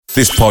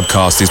This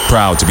podcast is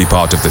proud to be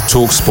part of the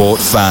TalkSport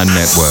Fan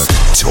Network.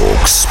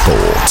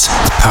 TalkSport.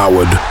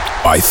 Powered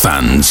by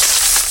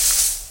fans.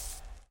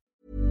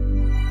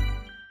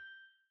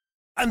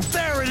 And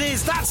there it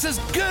is, that's as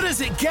good as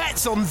it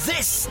gets on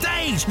this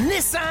stage.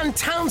 Nissan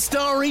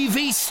Townstar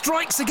EV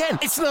strikes again.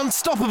 It's an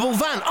unstoppable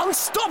van,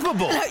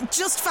 unstoppable.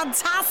 Just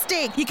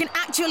fantastic. You can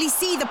actually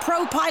see the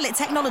ProPilot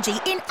technology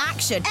in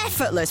action.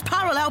 Effortless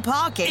parallel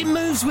parking. It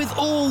moves with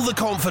all the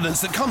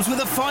confidence that comes with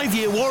a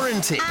 5-year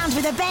warranty. And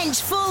with a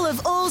bench full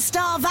of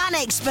all-star van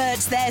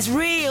experts, there's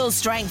real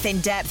strength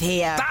in depth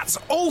here. That's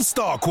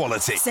all-star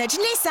quality. Search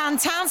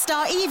Nissan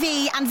Townstar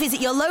EV and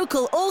visit your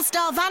local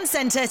all-star van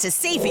centre to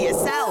see for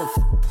yourself.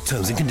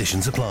 Terms and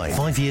conditions apply.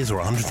 5 years or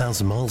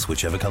 100,000 miles,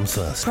 whichever comes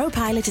first.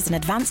 ProPilot is an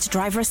advanced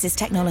driver assist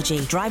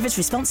technology. Driver's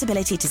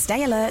responsibility to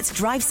stay alert,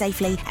 drive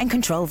safely and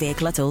control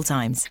vehicle at all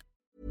times.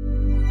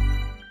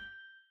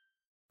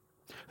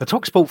 The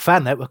TalkSport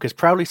Fan Network is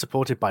proudly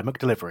supported by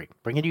McDelivery,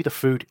 bringing you the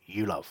food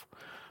you love.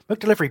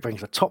 McDelivery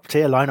brings a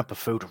top-tier lineup of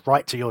food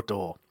right to your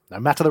door. No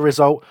matter the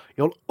result,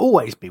 you'll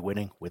always be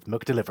winning with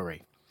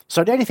McDelivery.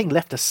 So the only thing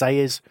left to say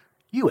is,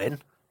 you in?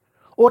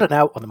 Order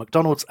now on the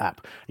McDonald's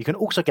app. You can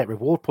also get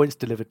reward points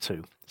delivered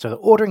too, so that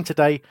ordering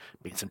today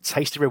means some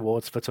tasty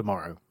rewards for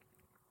tomorrow.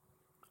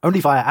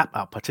 Only via app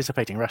at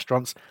participating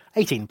restaurants,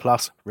 18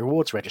 plus,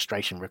 rewards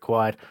registration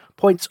required,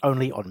 points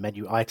only on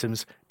menu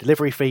items,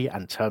 delivery fee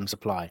and terms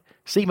apply.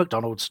 See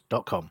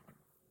mcdonalds.com.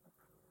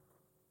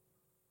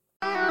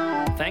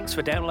 Thanks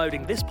for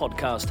downloading this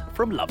podcast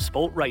from Love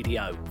Sport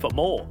Radio. For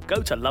more,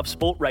 go to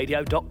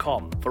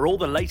lovesportradio.com for all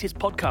the latest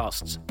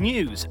podcasts,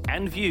 news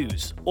and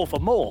views. Or for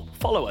more,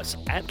 follow us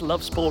at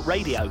Love Sport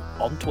Radio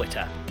on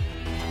Twitter.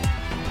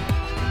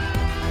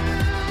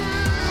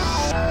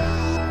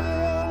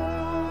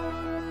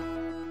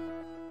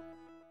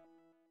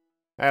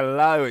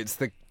 Hello, it's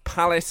the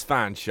Palace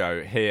Fan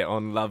Show here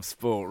on Love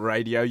Sport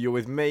Radio. You're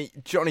with me,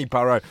 Johnny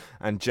Burrow,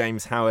 and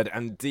James Howard,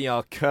 and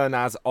DR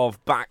Kernaz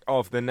of Back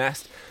of the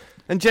Nest.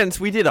 And gents,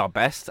 we did our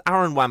best.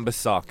 Aaron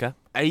Wan-Bissaka,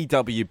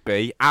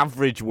 AWB,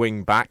 average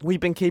wing back. We've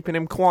been keeping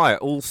him quiet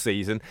all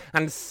season,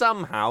 and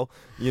somehow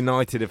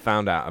United have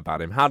found out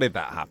about him. How did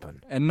that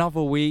happen?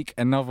 Another week,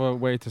 another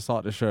way to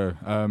start the show.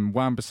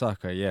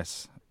 Wan-Bissaka,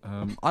 yes.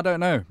 I don't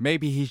know.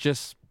 Maybe he's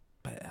just,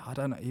 I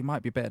don't know, he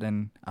might be better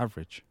than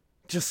average.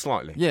 Just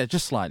slightly? Yeah,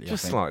 just slightly.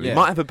 Just I think. slightly. Yeah.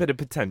 Might have a bit of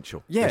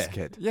potential, this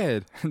kid.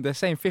 Yeah, they're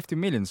saying 50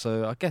 million,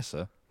 so I guess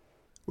so.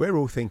 We're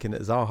all thinking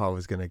that Zaha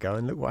was going to go,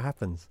 and look what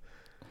happens.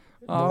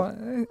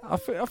 I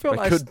feel they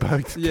like could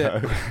both yeah.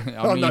 go.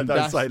 I mean,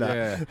 don't say that.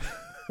 Yeah,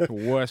 the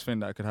worst thing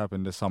that could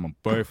happen this summer,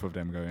 both of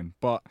them going.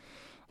 But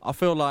I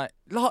feel like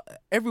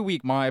every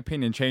week my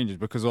opinion changes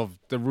because of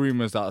the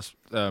rumours that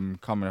are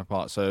coming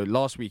apart. So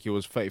last week it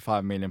was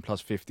 35 million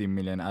plus 15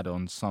 million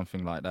add-ons,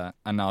 something like that.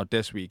 And now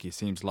this week it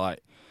seems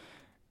like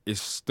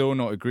it's still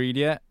not agreed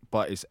yet,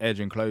 but it's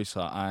edging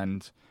closer.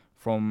 And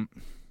from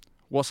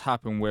what's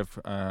happened with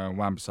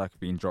Wan-Bissaka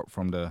being dropped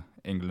from the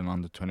England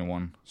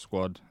under-21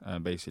 squad,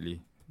 basically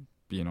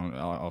being on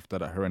after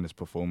that horrendous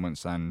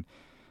performance and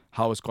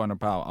how it's gone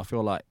about, I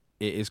feel like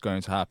it is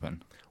going to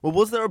happen. Well,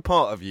 was there a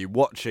part of you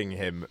watching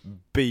him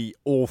be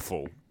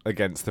awful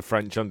against the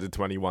French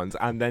under-21s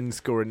and then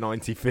score a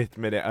 95th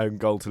minute own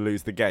goal to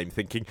lose the game,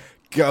 thinking,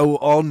 go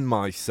on,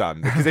 my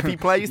son? Because if he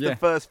plays the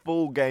first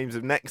 4 games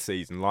of next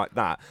season like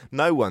that,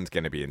 no one's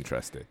going to be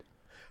interested.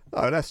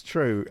 Oh, that's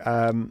true.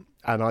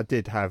 And I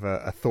did have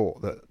a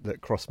thought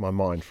that crossed my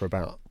mind for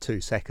about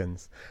 2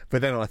 seconds.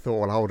 But then I thought,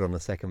 well, hold on a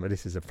second, but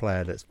this is a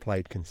player that's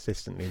played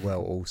consistently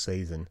well all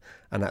season,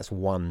 and that's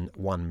one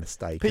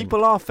mistake.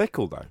 People are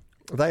fickle, though.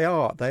 They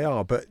are.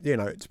 But, you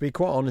know, to be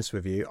quite honest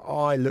with you,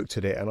 I looked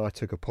at it and I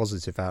took a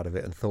positive out of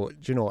it and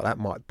thought, do you know what, that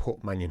might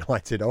put Man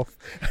United off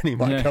and he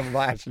might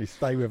actually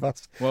stay with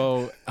us.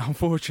 Well,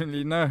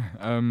 unfortunately, no.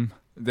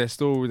 They're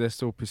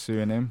still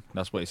pursuing him.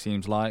 That's what it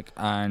seems like.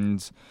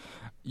 And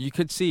you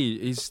could see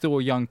he's still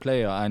a young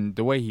player, and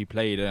the way he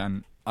played,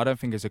 and I don't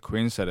think it's a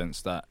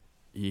coincidence that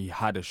he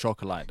had a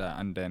shocker like that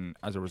and then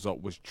as a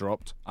result was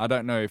dropped. I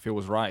don't know if it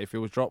was right if it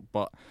was dropped,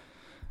 but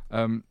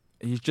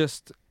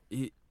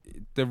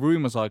the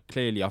rumours are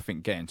clearly, I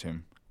think, getting to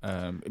him.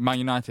 Man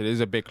United is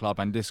a big club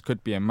and this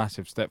could be a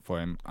massive step for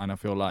him, and I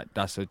feel like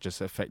that's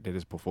just affected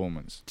his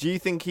performance. Do you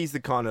think he's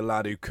the kind of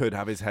lad who could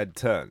have his head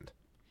turned?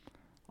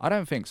 I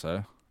don't think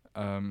so.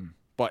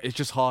 But it's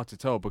just hard to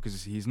tell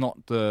because he's not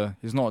a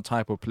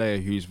type of player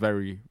who's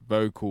very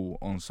vocal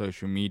on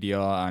social media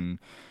and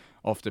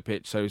off the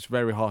pitch, so it's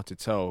very hard to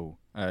tell.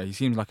 He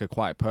seems like a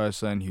quiet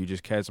person who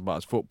just cares about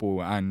his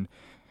football, and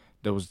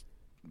there was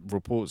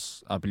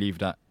reports, I believe,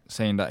 that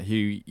saying that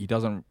he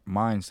doesn't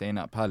mind staying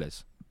at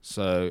Palace.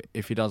 So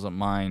if he doesn't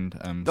mind...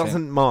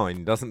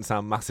 doesn't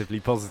sound massively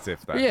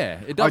positive, though.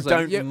 Yeah, it doesn't.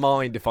 I don't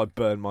mind if I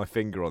burn my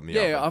finger on the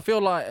oven. Yeah, I feel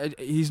like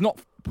he's not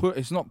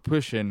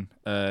pushing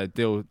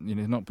deal. You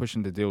know, he's not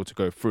pushing the deal to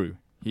go through.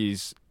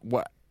 He's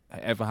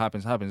whatever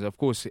happens. Of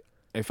course,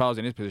 if I was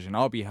in his position,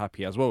 I'll be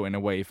happy as well in a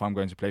way if I'm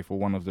going to play for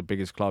one of the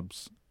biggest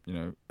clubs, you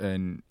know,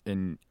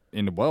 in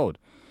the world.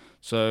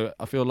 So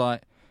I feel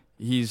like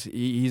he's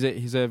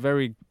a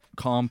very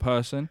calm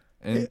person.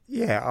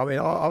 Yeah, I mean,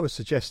 I would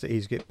suggest that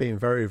he's being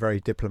very, very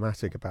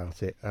diplomatic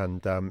about it,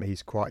 and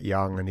he's quite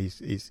young, and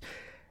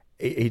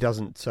he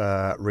doesn't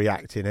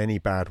react in any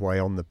bad way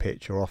on the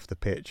pitch or off the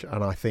pitch,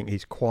 and I think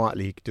he's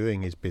quietly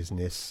doing his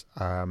business,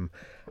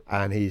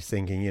 and he's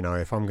thinking,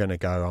 if I'm going to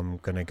go, I'm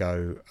going to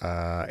go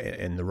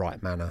in the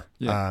right manner,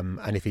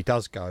 and if he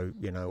does go,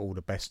 all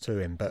the best to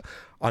him. But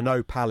I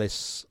know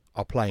Palace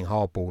are playing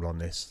hardball on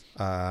this,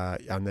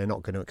 and they're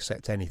not going to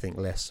accept anything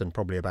less than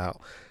probably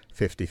about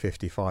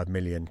 55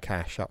 million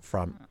cash up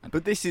front.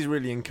 But this is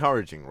really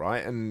encouraging,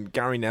 right? And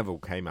Gary Neville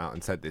came out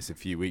and said this a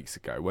few weeks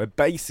ago, where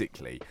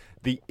basically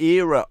the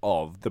era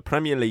of the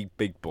Premier League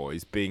big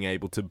boys being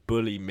able to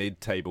bully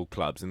mid-table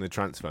clubs in the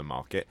transfer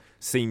market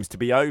seems to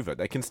be over.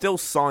 They can still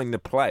sign the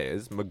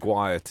players,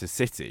 Maguire to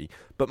City,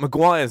 but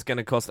Maguire's going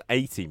to cost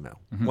 80 mil.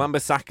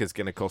 Wan-Bissaka's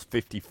going to cost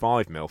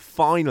 55 mil.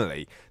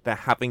 Finally, they're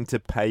having to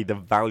pay the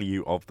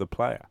value of the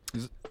player.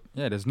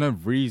 Yeah, there's no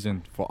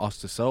reason for us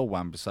to sell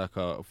Wan-Bissaka.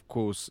 Of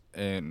course,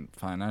 in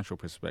financial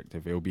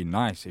perspective, it would be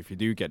nice if you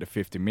do get the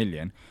 50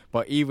 million.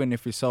 But even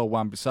if we sell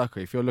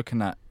Wan-Bissaka, if you're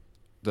looking at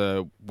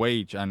the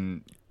wage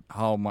and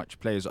how much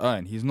players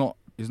earn, he's not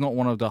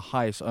one of the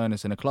highest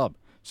earners in the club.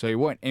 So it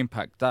won't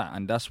impact that,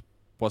 and that's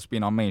what's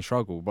been our main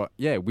struggle. But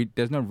yeah,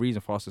 there's no reason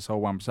for us to sell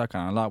Wan-Bissaka,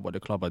 and I like what the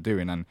club are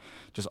doing, and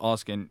just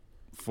asking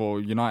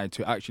for United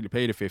to actually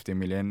pay the 50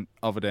 million,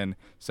 other than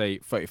say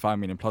 35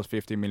 million plus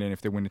 50 million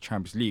if they win the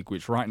Champions League,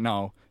 which right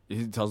now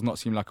it does not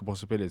seem like a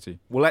possibility.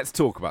 Well, let's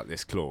talk about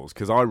this clause,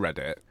 because I read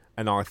it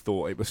and I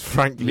thought it was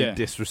frankly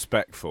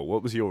disrespectful.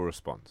 What was your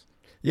response?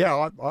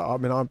 Yeah, I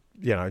mean,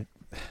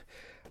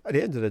 at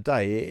the end of the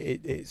day,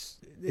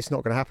 it's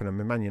not going to happen. I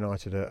mean, Man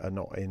United are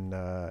not in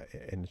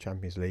the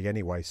Champions League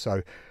anyway,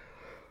 so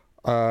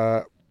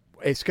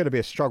it's going to be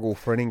a struggle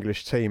for an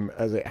English team,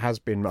 as it has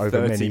been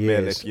over many 30 years.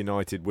 mil if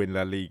United win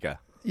La Liga.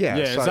 Yeah,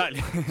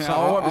 exactly. So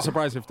I won't be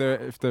surprised if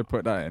they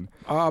put that in.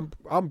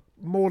 I'm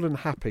more than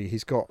happy.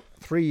 He's got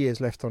 3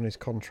 years left on his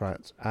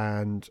contract,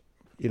 and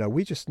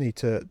we just need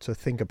to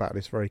think about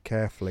this very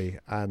carefully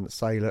and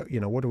say, look,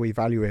 what do we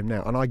value him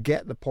now? And I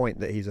get the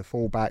point that he's a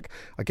fullback.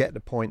 I get the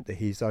point that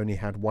he's only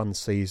had one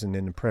season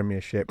in the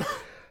Premiership.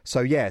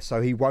 So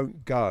he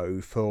won't go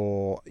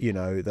for,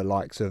 the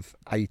likes of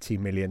 80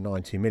 million,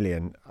 90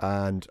 million.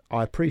 And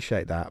I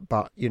appreciate that.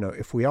 But,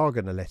 if we are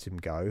going to let him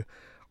go,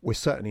 we're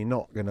certainly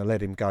not going to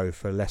let him go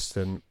for less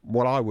than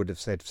what I would have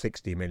said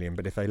 60 million.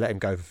 But if they let him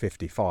go for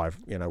 55,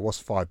 what's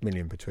 5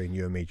 million between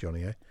you and me,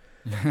 Johnny, eh?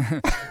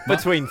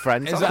 Between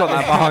friends. I've got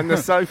that behind the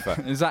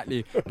sofa.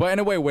 Exactly. But in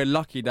a way, we're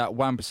lucky that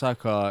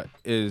Wan-Bissaka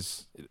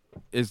is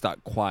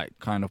that quiet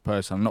kind of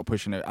person. I'm not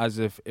pushing it as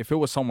if it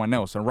was someone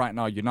else. And right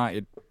now,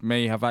 United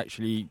may have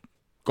actually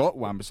got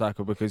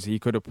Wan-Bissaka because he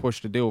could have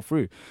pushed the deal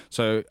through.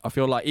 So I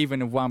feel like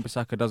even if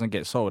Wan-Bissaka doesn't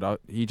get sold,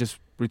 he just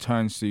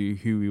returns to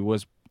who he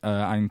was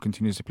and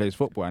continues to play his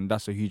football, and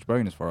that's a huge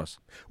bonus for us.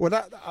 Well,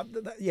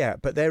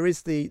 but there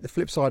is the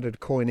flip side of the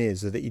coin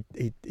is that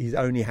he's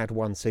only had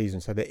one season,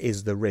 so there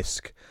is the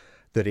risk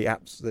that he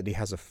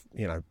has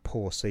a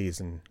poor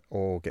season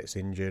or gets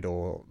injured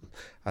or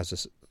has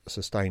a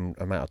sustained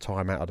amount of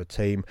time out of the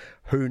team.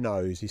 Who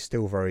knows? He's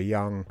still very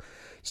young,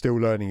 still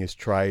learning his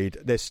trade.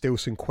 There's still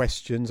some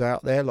questions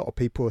out there. A lot of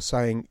people are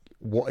saying,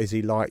 what is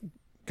he like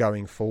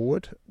going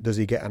forward? Does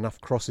he get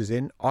enough crosses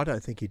in? I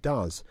don't think he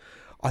does.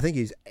 I think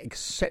he's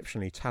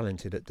exceptionally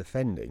talented at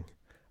defending,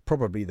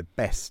 probably the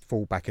best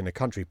fullback in the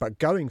country. But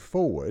going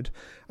forward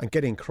and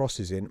getting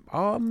crosses in,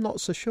 I'm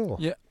not so sure.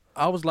 Yeah,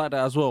 I was like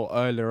that as well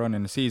earlier on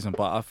in the season,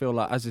 but I feel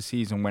like as the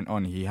season went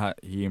on, he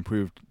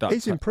improved.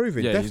 He's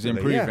improving, yeah, definitely. He's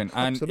improving.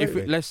 Yeah, and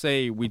absolutely. if let's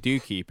say we do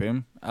keep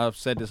him, I've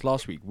said this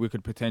last week, we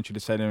could potentially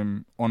sell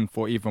him on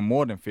for even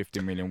more than 50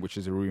 million, which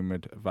is a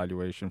rumoured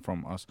valuation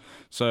from us.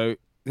 So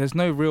there's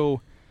no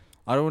real...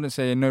 I don't want to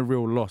say no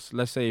real loss.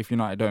 Let's say if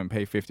United don't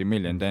pay 50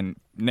 million, then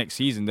next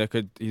season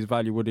his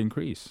value would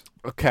increase.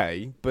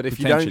 Okay, but if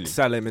you don't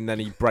sell him and then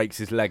he breaks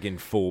his leg in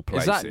 4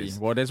 places... Exactly.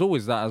 Well, there's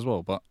always that as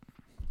well, but...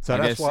 So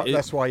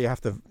that's why you have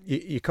to...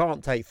 You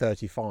can't take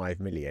 35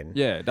 million.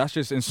 Yeah, that's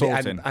just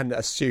insulting. And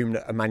assume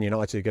that Man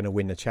United are going to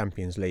win the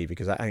Champions League,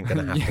 because that ain't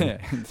going to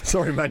happen.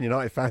 Sorry, Man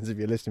United fans, if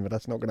you're listening, but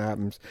that's not going to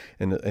happen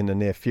in the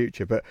near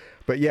future. But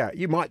yeah,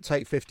 you might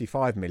take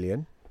 55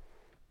 million...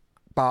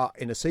 But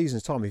in a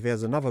season's time, if he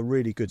has another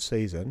really good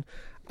season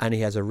and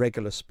he has a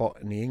regular spot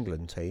in the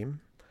England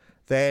team,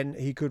 then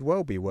he could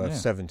well be worth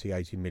 70,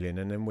 80 million,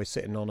 and then we're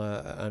sitting on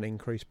an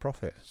increased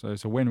profit. So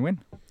it's a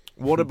win-win.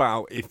 What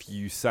about if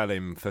you sell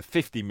him for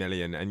 50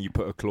 million and you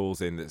put a clause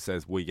in that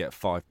says we get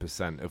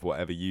 5% of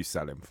whatever you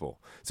sell him for?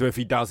 So if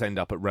he does end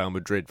up at Real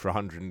Madrid for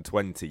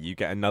 120, you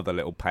get another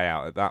little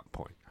payout at that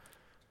point.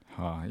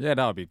 Yeah,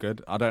 that would be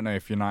good. I don't know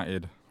if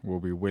United will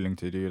be willing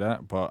to do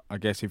that, but I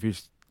guess if you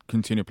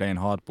continue playing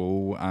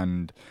hardball,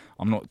 and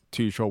I'm not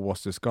too sure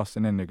what's discussed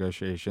in the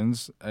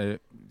negotiations,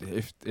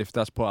 if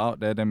that's put out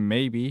there, then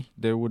maybe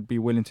they would be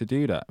willing to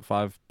do that.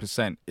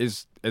 5%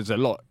 is a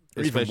lot.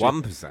 Even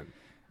 1%.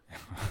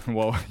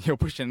 Well, you're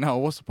pushing now.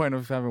 What's the point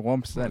of having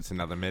 1%? That's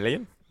another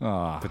million.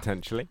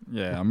 potentially.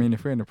 Yeah, I mean,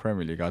 if we're in the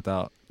Premier League, I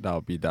doubt that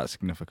would be that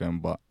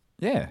significant. But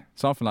yeah,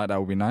 something like that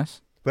would be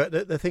nice. But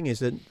the thing is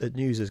that the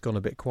news has gone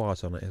a bit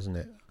quiet on it, hasn't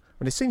it?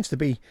 And it seems to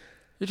be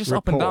it's just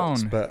reports, up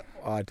and down. But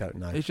I don't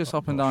know. It's just I'm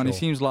up and not down. sure. It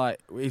seems like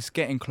it's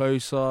getting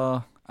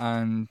closer,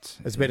 and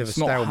There's a bit of a it's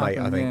not stalemate,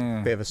 I happening, think.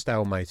 yeah. A bit of a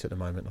stalemate at the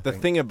moment, The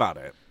thing about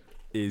it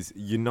is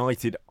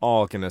United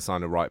are going to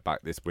sign a right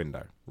back this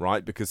window,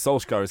 right? Because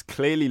Solskjaer has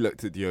clearly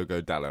looked at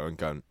Diogo Dalot and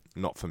gone,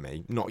 not for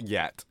me, not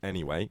yet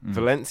anyway.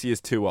 Valencia's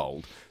too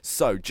old.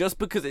 So just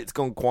because it's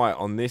gone quiet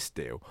on this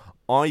deal,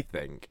 I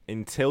think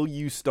until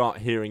you start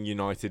hearing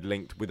United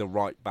linked with a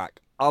right back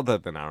other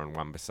than Aaron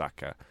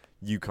Wan-Bissaka,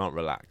 you can't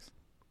relax.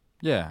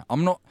 Yeah,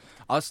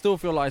 I still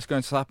feel like it's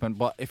going to happen,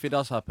 but if it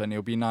does happen,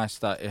 it'll be nice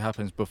that it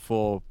happens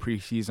before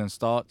pre-season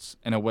starts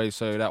in a way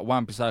so that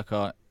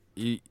Wan-Bissaka,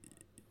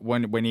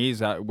 when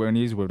he's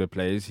with the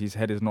players, his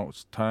head is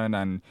not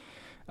turned,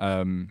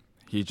 and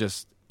he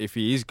just, if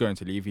he is going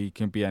to leave, he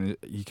could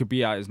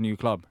be at his new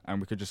club,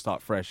 and we could just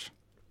start fresh.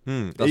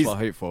 That's what I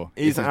hope for.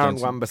 Is Aaron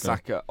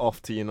Wan-Bissaka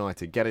off to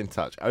United? Get in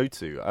touch.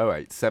 02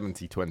 08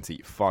 70 20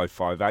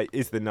 558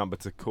 is the number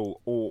to call,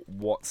 or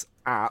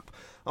WhatsApp.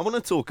 I want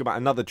to talk about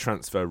another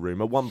transfer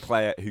rumour. One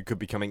player who could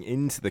be coming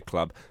into the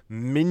club,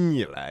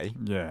 Mignolet.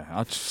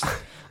 Yeah,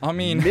 I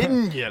mean...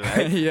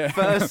 Mignolet? Yeah.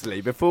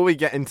 Firstly, before we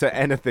get into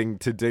anything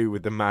to do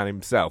with the man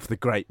himself, the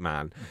great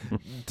man,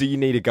 do you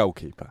need a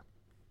goalkeeper?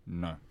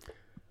 No.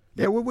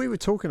 Yeah, well, we were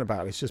talking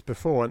about this just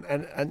before,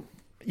 and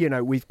you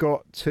know, we've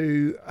got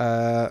two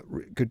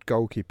good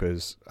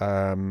goalkeepers,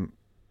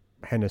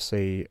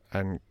 Hennessy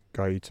and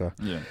Gaeta.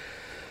 Yeah.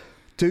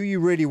 Do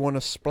you really want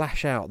to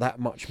splash out that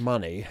much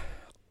money?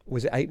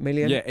 Was it 8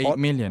 million? Yeah, 8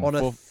 million.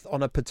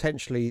 On a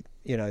potentially,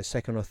 you know,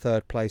 second or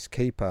third place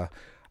keeper.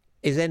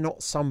 Is there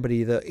not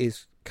somebody that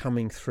is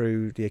coming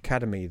through the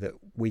academy that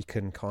we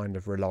can kind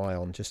of rely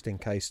on just in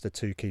case the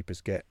two keepers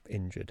get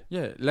injured?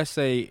 Yeah, let's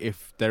say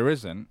if there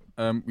isn't,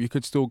 you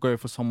could still go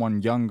for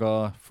someone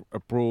younger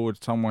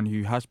abroad, someone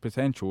who has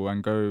potential,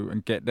 and go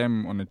and get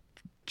them on a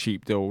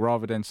cheap deal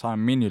rather than sign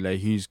Mignolet,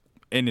 who's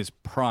in his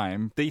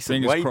prime.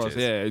 Decent wages. Crossed,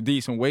 yeah,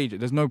 decent wages.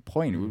 There's no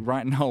point.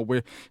 Right now,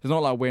 it's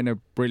not like we're in a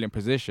brilliant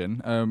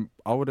position.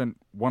 I wouldn't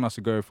want us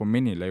to go for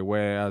Mignolet,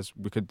 whereas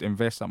we could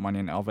invest that money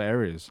in other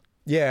areas.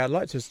 Yeah, I'd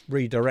like to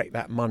redirect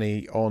that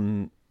money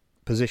on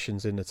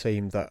positions in the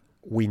team that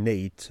we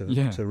need to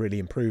really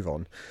improve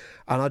on.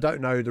 And I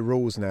don't know the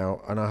rules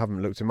now, and I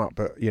haven't looked them up,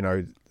 but, you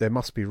know, there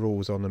must be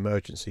rules on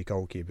emergency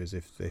goalkeepers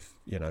if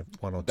you know,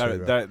 one or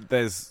two.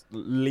 There's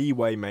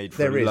leeway made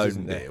for a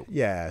loan deal.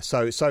 Yeah,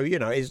 so you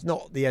know, it's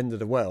not the end of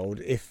the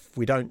world if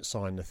we don't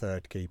sign the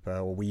third keeper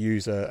or we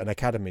use an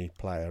academy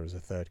player as a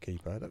third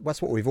keeper.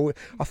 That's what we've always...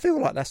 I feel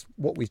like that's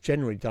what we've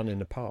generally done in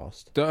the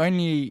past. The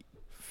only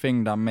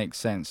thing that makes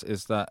sense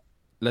is that,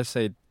 let's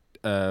say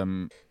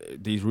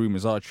these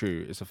rumours are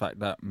true, is the fact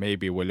that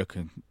maybe we're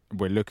looking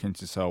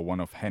to sell one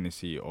of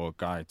Hennessy or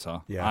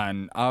Gaeta. Yeah.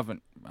 And I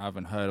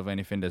haven't heard of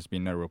anything. There's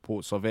been no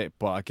reports of it,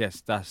 but I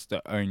guess that's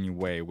the only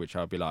way which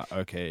I'll be like,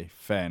 okay,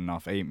 fair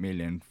enough, 8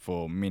 million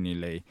for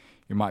Mignolet,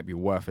 it might be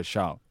worth a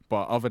shout.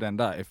 But other than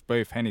that, if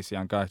both Hennessy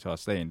and Gaeta are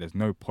staying, there's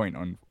no point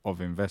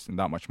of investing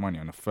that much money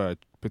on a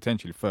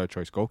potentially third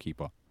choice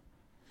goalkeeper.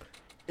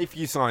 If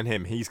you sign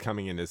him, he's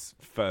coming in as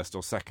first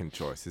or second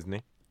choice, isn't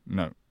he?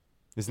 No.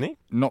 Isn't he?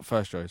 Not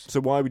first choice. So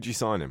why would you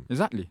sign him?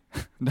 Exactly.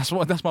 That's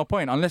my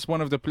point. Unless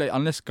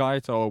unless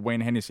Gaeta or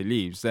Wayne Hennessy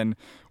leaves, then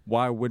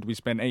why would we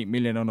spend 8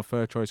 million on a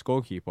third choice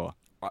goalkeeper?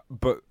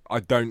 But I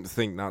don't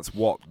think that's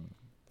what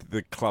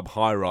the club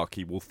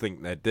hierarchy will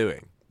think they're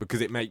doing, because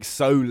it makes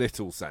so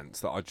little sense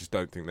that I just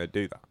don't think they'd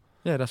do that.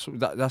 Yeah,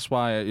 that's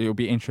why it'll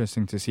be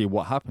interesting to see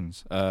what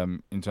happens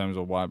in terms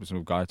of what happens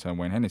with Gaeta and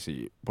Wayne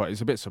Hennessy. But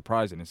it's a bit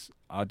surprising.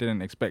 I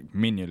didn't expect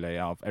Mignolet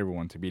out of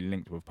everyone to be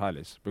linked with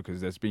Palace, because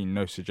there's been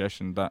no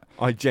suggestion that...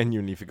 I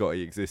genuinely forgot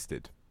he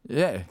existed.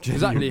 Yeah,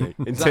 Genuinely.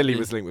 exactly. Until he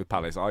was linked with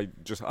Palace. I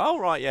just, oh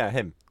right, yeah,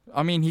 him.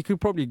 I mean, he could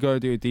probably go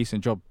do a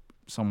decent job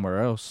somewhere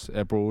else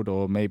abroad,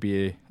 or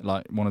maybe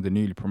like one of the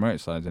newly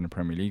promoted sides in the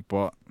Premier League.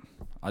 But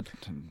I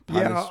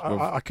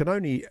can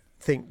only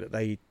think that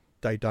they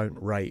don't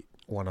rate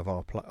one of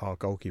our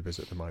goalkeepers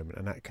at the moment,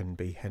 and that can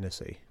be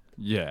Hennessy.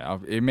 Yeah,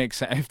 it makes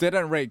sense. If they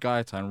don't rate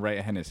Gaeta and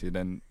rate Hennessy,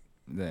 then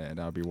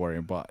that'll be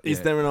worrying. But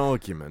is there an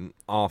argument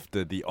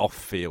after the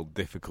off-field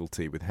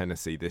difficulty with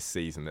Hennessy this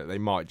season that they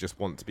might just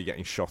want to be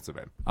getting shot of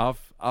him?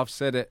 I've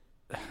said it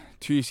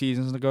 2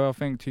 seasons ago. I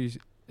think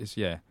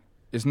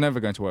it's never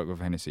going to work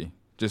with Hennessy.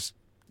 Just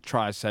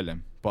try to sell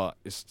him, but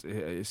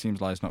it seems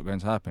like it's not going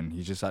to happen.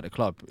 He's just at the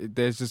club.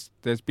 There's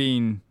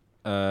been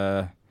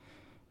a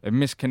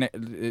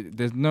misconnect.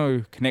 There's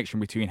no connection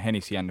between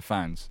Hennessy and the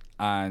fans,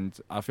 and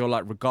I feel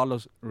like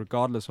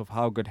regardless of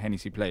how good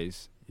Hennessy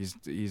plays,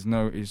 he's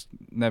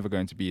never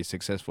going to be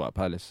successful at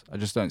Palace. I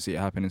just don't see it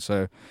happening.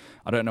 So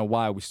I don't know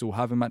why we still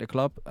have him at the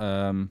club,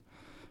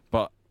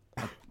 but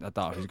I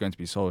doubt he's going to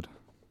be sold.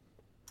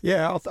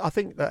 Yeah, I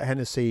think that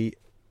Hennessy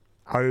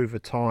over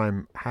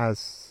time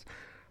has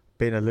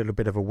been a little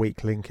bit of a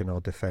weak link in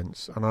our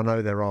defence, and I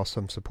know there are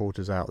some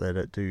supporters out there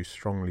that do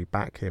strongly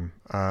back him,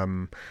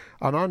 and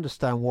I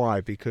understand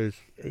why, because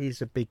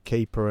he's a big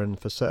keeper, and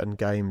for certain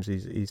games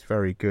he's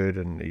very good,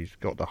 and he's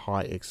got the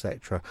height,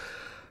 etc.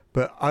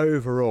 But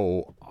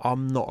overall,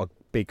 I'm not a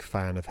big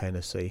fan of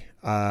Hennessy,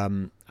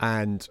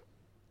 and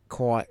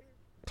quite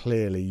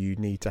clearly you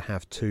need to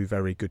have two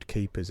very good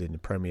keepers in the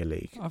Premier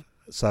League.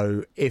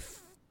 So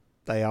if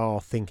they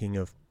are thinking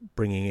of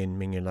bringing in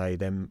Mignolet,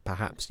 then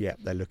perhaps,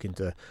 they're looking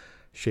to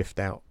shift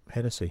out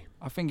Hennessy.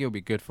 I think it'll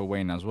be good for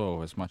Wayne as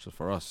well, as much as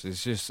for us.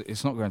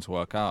 It's not going to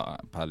work out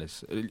at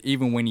Palace.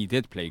 Even when he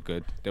did play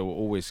good, there were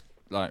always,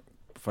 like,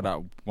 for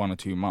that 1 or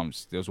 2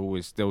 months, there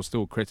was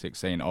still critics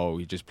saying, "Oh,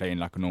 he's just playing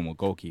like a normal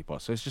goalkeeper."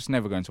 So it's just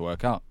never going to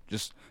work out.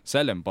 Just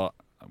sell him, but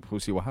we'll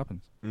see what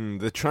happens.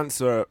 The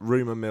transfer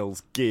rumour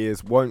mill's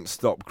gears won't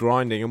stop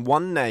grinding, and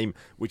one name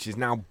which is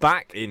now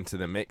back into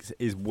the mix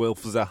is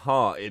Wilf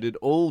Zaha. It had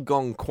all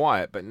gone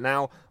quiet, but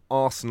now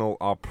Arsenal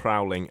are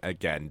prowling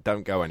again.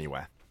 Don't go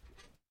anywhere.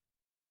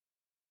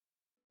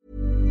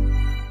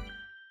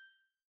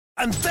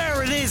 And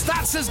there it is,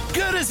 that's as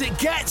good as it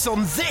gets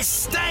on this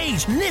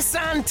stage.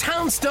 Nissan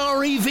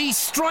Townstar EV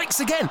strikes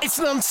again. It's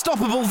an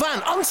unstoppable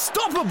van,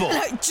 unstoppable.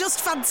 Look,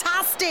 just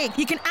fantastic.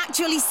 You can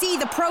actually see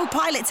the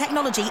ProPilot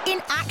technology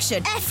in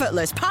action.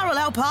 Effortless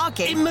parallel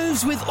parking. It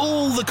moves with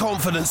all the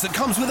confidence that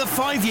comes with a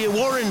 5-year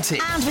warranty.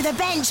 And with a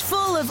bench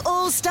full of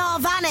all-star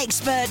van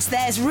experts,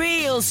 there's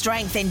real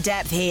strength in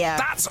depth here.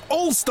 That's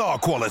all-star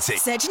quality.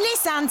 Search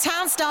Nissan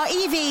Townstar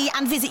EV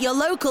and visit your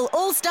local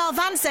all-star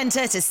van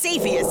centre to see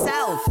for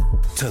yourself.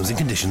 Terms and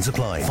conditions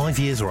apply. 5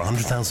 years or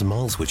 100,000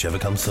 miles, whichever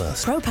comes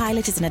first.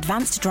 ProPilot is an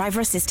advanced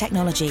driver assist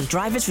technology.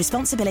 Driver's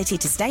responsibility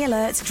to stay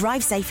alert,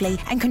 drive safely,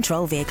 and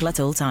control vehicle at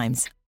all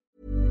times.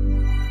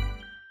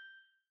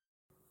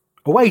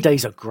 Away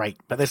days are great,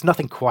 but there's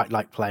nothing quite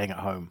like playing at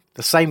home.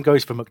 The same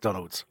goes for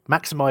McDonald's.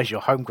 Maximise your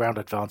home ground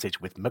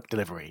advantage with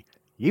McDelivery.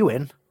 You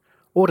in?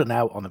 Order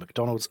now on the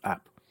McDonald's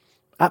app.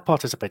 At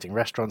participating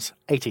restaurants,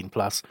 18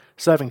 plus,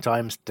 serving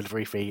times,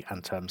 delivery fee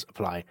and terms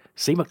apply.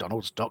 See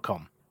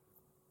mcdonalds.com.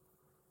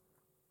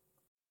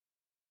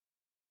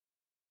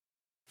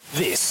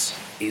 This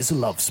is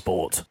Love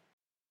Sport.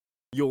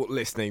 You're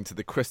listening to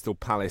the Crystal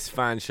Palace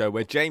Fan Show,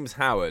 where James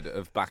Howard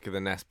of Back of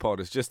the Nest Pod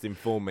has just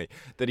informed me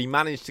that he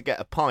managed to get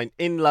a pint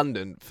in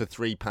London for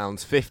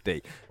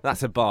 £3.50.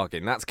 That's a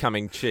bargain. That's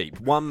coming cheap.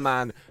 One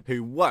man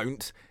who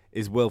won't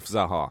is Wilf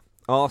Zaha.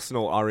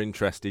 Arsenal are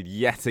interested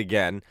yet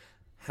again.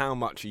 How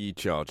much are you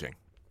charging?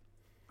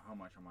 How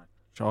much am I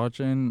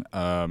charging?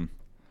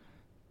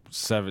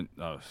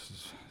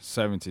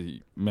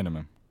 70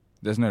 minimum.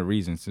 There's no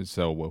reason to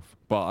sell Wilf,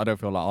 but I don't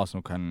feel like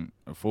Arsenal can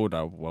afford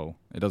that. Well,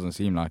 it doesn't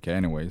seem like it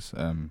anyways.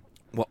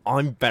 Well,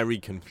 I'm very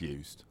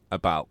confused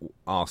about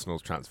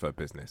Arsenal's transfer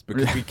business,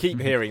 because we keep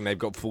hearing they've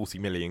got 40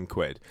 million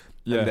quid,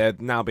 and they're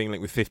now being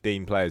linked with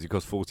 15 players who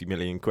cost 40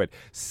 million quid.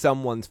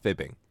 Someone's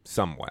fibbing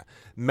somewhere.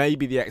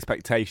 Maybe the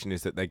expectation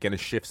is that they're going to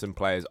shift some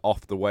players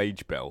off the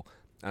wage bill,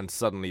 and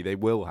suddenly they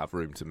will have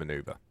room to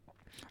manoeuvre.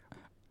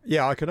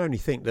 Yeah, I can only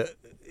think that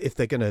if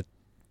they're going to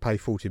pay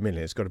 40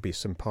 million, it's got to be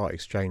some part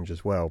exchange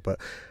as well.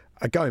 But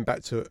going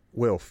back to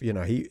Wilf,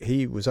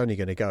 he was only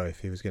going to go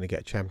if he was going to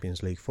get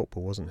Champions League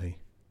football, wasn't he?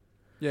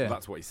 Yeah,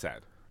 that's what he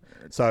said.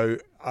 So,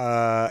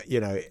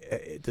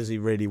 does he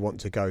really want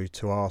to go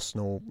to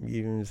Arsenal?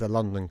 He's a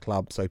London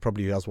club, so he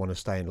probably does want to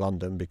stay in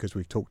London, because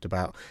we've talked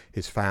about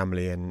his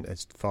family and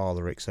his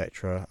father,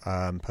 etc.,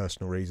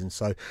 personal reasons.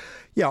 So,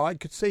 yeah, I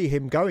could see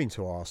him going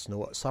to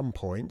Arsenal at some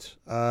point,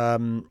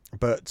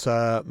 but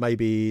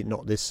maybe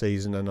not this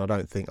season. And I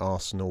don't think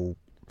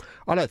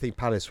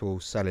Palace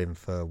will sell him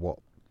for what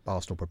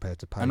Arsenal prepared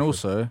to pay. And for.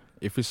 also,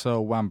 if we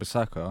sell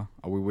Wan-Bissaka,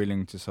 are we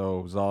willing to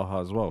sell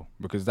Zaha as well?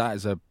 Because that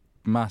is a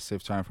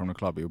massive time from the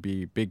club. It will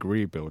be a big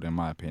rebuild, in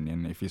my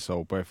opinion, if you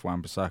sell both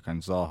Wan-Bissaka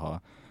and Zaha.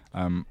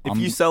 If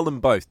you sell them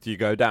both, do you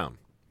go down?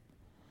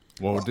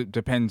 Well, it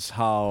depends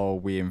how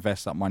we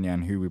invest that money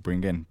and who we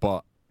bring in.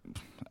 But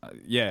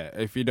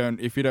if you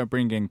don't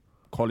bring in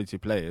quality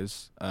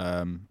players,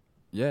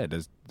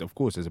 there's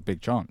a big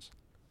chance.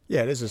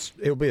 Yeah,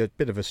 it'll be a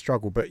bit of a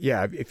struggle, but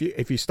yeah,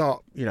 if you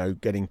start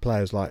getting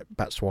players like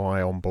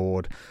Batshuayi on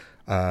board,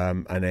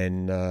 and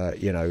then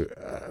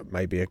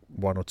maybe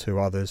one or two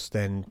others,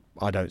 then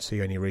I don't see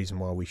any reason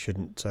why we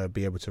shouldn't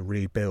be able to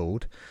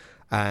rebuild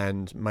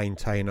and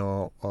maintain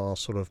our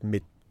sort of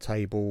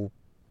mid-table,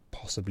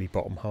 possibly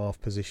bottom half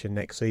position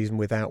next season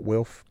without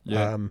Wilf.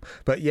 Yeah.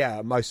 But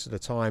yeah, most of the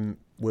time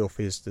Wilf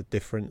is the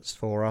difference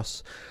for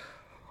us.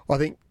 I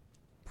think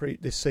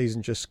this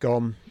season just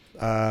gone,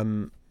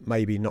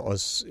 maybe not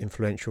as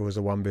influential as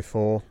the one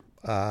before.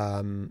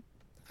 I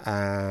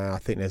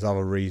think there's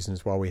other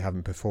reasons why we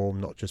haven't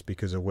performed, not just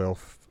because of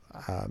Wilf.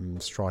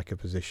 Striker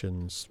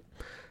positions,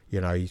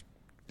 he's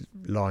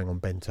lying on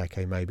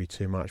Benteke maybe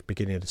too much.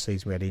 Beginning of the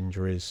season we had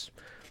injuries.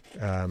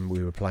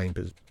 We were playing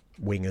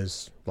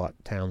wingers like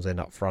Townsend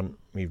up front.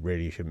 We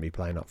really shouldn't be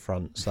playing up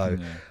front. So,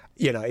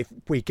 if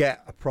we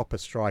get a proper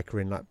striker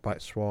in like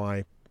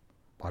Batshuayi,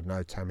 I don't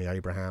know, Tammy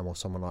Abraham or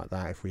someone like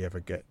that. If we ever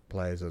get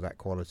players of that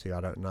quality,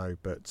 I don't know.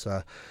 But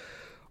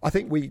I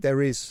think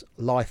there is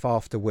life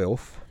after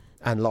Wilf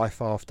and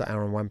life after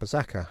Aaron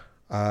Wan-Bissaka.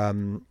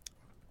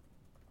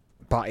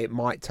 But it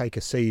might take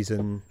a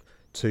season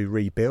to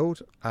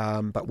rebuild.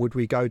 But would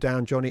we go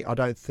down, Johnny? I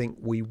don't think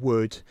we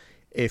would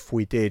if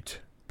we did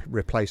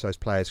replace those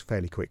players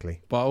fairly quickly.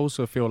 But I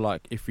also feel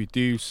like if we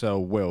do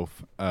sell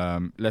Wilf,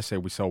 let's say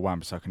we sell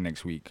Wan-Bissaka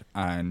next week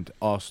and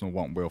Arsenal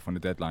want Wilf on the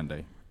deadline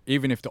day,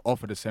 even if they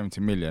offer the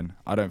 70 million,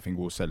 I don't think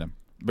we'll sell him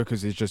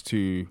because it's just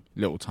too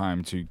little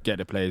time to get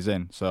the players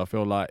in. So I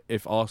feel like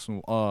if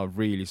Arsenal are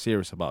really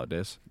serious about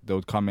this,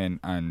 they'll come in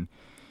and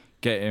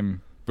get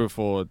him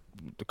before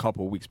a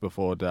couple of weeks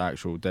before the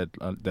actual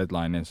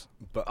deadline is.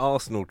 But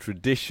Arsenal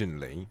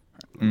traditionally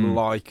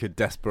like a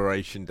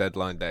desperation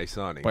deadline day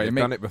signing. They've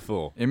done it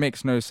before. It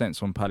makes no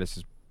sense on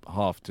Palace's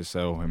half to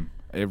sell him,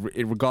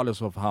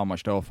 regardless of how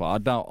much they offer. I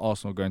doubt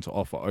Arsenal are going to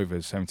offer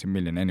over 70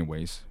 million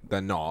anyways.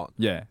 They're not.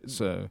 Yeah.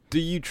 So, do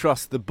you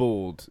trust the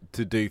board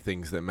to do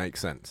things that make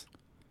sense?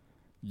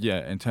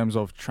 Yeah, in terms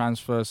of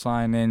transfer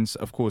signings,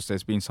 of course,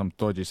 there's been some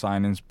dodgy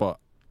signings, but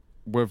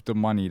with the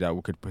money that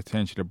we could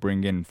potentially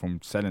bring in from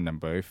selling them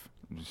both,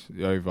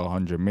 over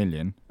 100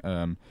 million,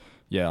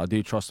 I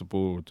do trust the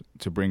board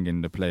to bring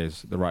in the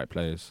right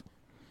players.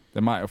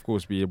 There might, of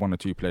course, be one or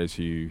two players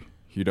who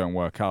don't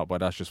work out, but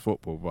that's just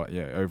football. But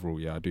yeah, overall,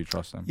 I do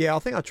trust them. Yeah, I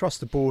think I trust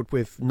the board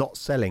with not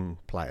selling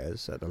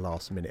players at the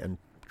last minute and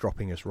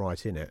dropping us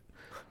right in it,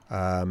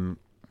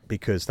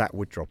 because that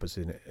would drop us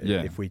in it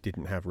if we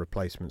didn't have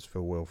replacements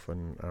for Wilf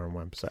and Aaron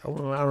Wan-Bissaka.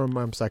 Well, Aaron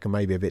Wan-Bissaka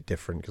may be a bit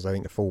different because I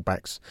think the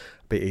fullback's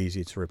a bit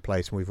easier to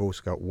replace, and we've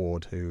also got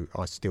Ward, who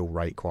I still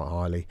rate quite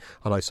highly.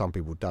 I know some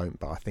people don't,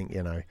 but I think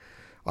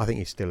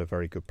he's still a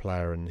very good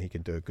player and he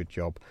can do a good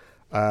job.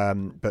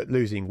 But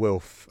losing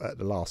Wilf at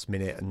the last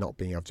minute and not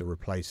being able to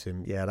replace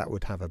him, that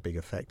would have a big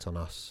effect on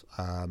us.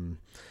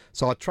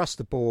 So I trust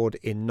the board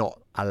in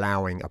not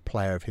allowing a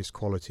player of his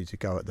quality to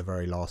go at the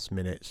very last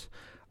minute.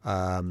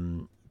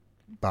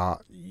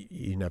 But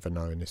you never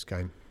know in this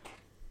game.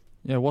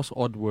 Yeah, what's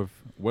odd with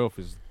Wilf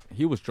is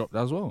he was dropped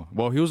as well.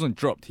 Well, he wasn't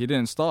dropped. He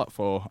didn't start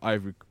for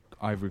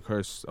Ivory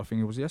Coast. I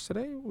think it was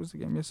yesterday. Was the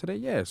game yesterday?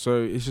 Yeah.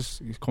 So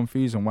it's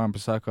confusing.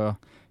 Wan-Bissaka,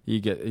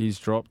 he's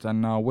dropped,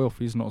 and now Wilf,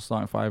 he's not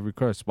starting for Ivory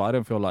Coast. But I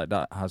don't feel like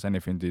that has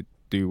anything to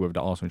do with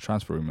the Arsenal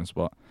transfer rumours.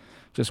 But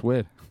just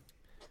weird.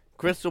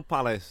 Crystal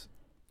Palace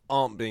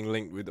aren't being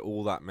linked with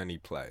all that many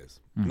players.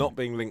 Not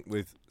being linked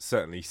with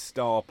certainly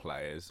star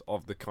players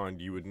of the kind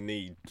you would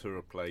need to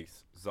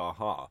replace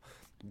Zaha.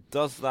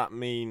 Does that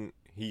mean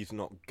he's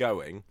not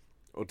going,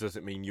 or does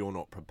it mean you're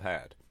not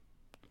prepared?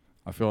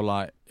 I feel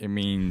like it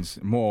means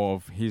more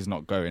of he's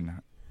not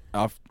going.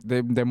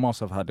 They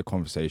must have had the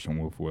conversation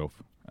with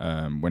Wilf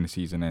when the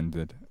season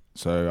ended.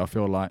 So I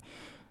feel like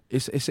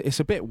it's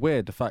a bit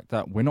weird, the fact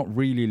that we're not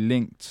really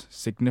linked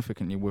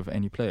significantly with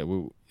any player.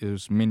 It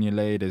was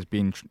Mignolet, there's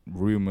been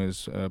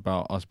rumours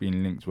about us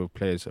being linked with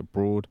players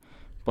abroad.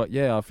 But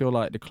yeah, I feel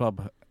like the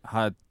club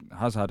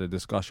has had a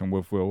discussion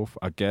with Wilf,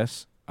 I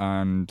guess,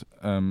 and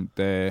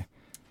they're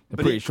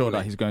pretty sure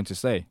that he's going to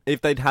stay. If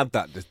they'd had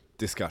that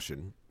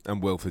discussion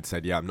and Wilf had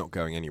said, I'm not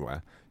going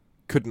anywhere,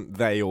 couldn't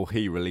they or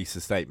he release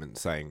a statement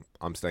saying,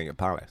 I'm staying at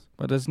Palace?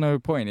 But there's no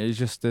point. It's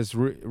just,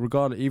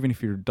 regardless, even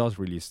if he does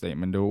release a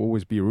statement, there will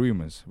always be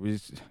rumours.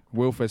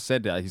 Wilf has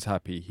said that he's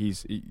happy.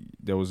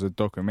 There was a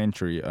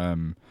documentary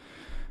on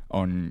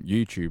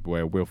YouTube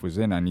where Wilf was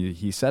in, and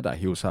he said that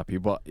he was happy,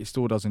 but it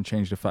still doesn't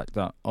change the fact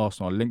that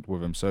Arsenal are linked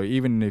with him. So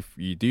even if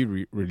you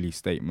do release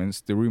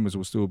statements, the rumours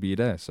will still be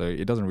there. So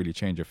it doesn't really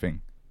change a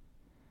thing.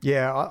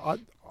 Yeah,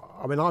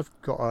 I mean, I've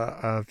got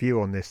a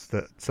view on this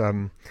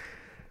that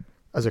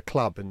as a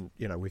club, and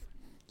with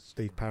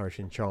Steve Parish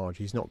in charge,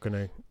 he's not going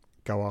to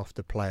go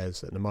after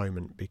players at the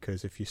moment,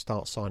 because if you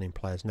start signing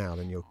players now,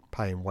 then you're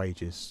paying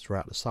wages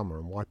throughout the summer.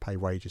 And why pay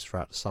wages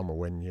throughout the summer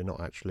when you're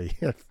not actually?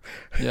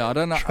 Yeah, I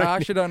don't know. I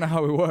actually don't know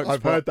how it works.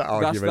 I've heard that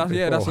argument.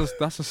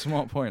 That's a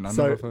smart point. I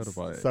never heard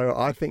about it. So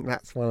I think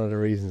that's one of the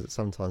reasons that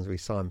sometimes we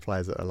sign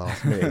players at the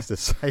last minute is to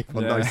save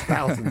on those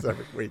thousands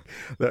every week.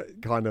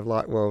 That kind of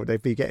like, well,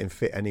 they'd be getting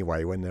fit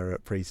anyway when they're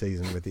at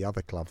pre-season with the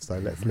other clubs. So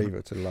let's leave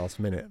it to the last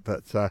minute.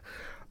 But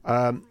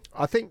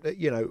I think that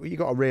you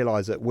got to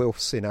realise that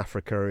Wilf's in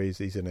Africa.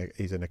 He's in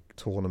a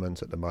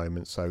tournament at the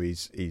moment, so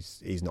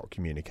he's not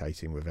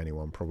communicating with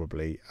anyone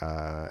probably.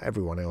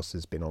 Everyone else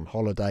has been on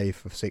holiday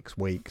for 6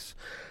 weeks.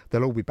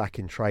 They'll all be back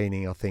in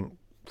training, I think,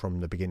 from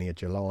the beginning of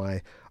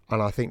July,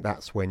 and I think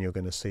that's when you're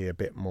going to see a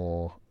bit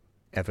more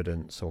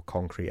evidence or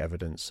concrete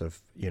evidence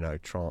of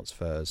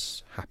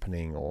transfers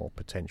happening or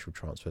potential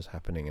transfers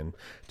happening, and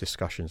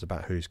discussions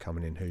about who's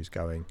coming in, who's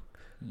going.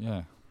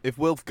 Yeah. If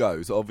Wilf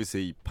goes,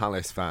 obviously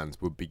Palace fans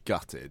would be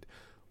gutted.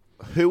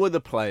 Who are the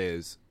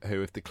players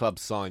who, if the club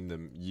signed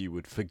them, you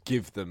would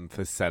forgive them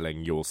for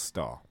selling your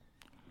star?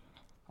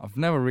 I've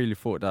never really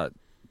thought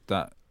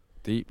that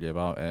deeply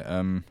about it.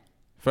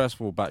 First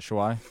of all,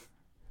 Batshuayi.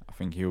 I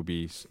think he'll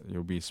be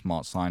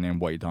smart signing.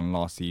 What he done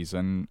last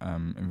season,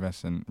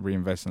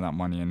 reinvesting that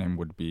money in him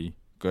would be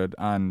good.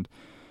 And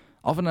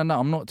other than that,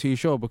 I'm not too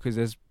sure because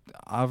there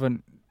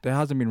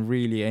hasn't been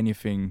really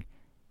anything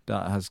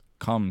that has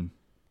come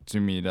to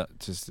me that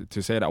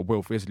to say that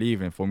Wilf is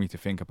leaving for me to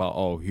think about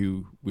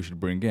who we should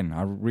bring in.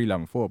 I really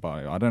haven't thought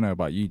about it. I don't know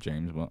about you,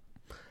 James, but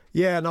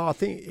yeah, no, I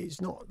think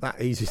it's not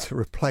that easy to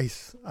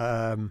replace.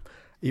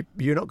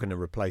 You're not going to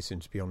replace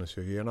him, to be honest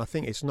with you. And I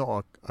think it's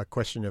not a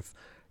question of,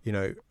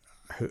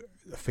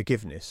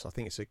 forgiveness. I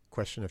think it's a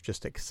question of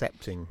just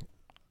accepting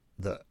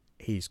that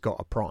he's got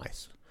a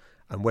price,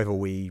 and whether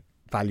we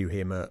value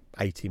him at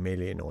 80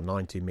 million or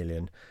 90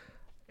 million.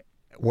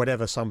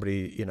 Whatever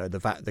somebody,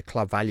 the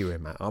club value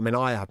him at. I mean,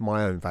 I have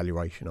my own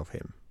valuation of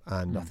him,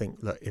 and I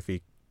think that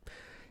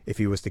if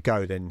he was to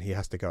go, then he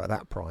has to go at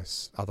that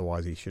price.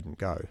 Otherwise, he shouldn't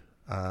go.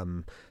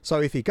 So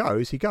if he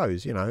goes, he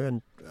goes.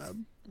 And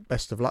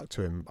best of luck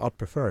to him. I'd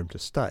prefer him to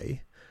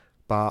stay,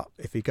 but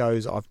if he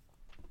goes, I'm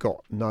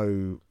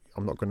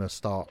not going to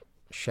start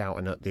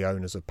shouting at the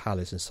owners of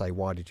Palace and say,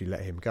 "Why did you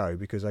let him go?"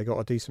 Because they got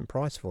a decent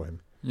price for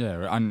him.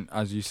 Yeah, and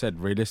as you said,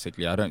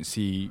 realistically, I don't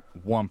see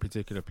one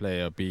particular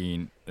player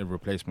being a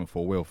replacement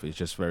for Wilf. It's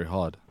just very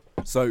hard.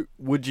 So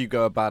would you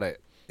go about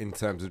it in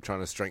terms of trying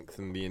to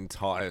strengthen the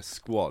entire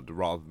squad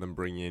rather than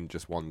bring in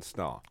just one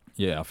star?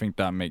 Yeah, I think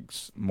that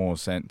makes more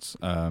sense.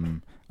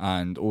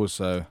 And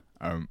also,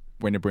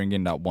 when you bring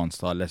in that one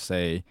star, let's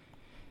say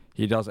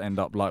he does end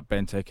up like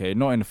Benteke,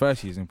 not in the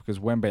first season, because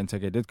when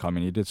Benteke did come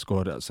in, he did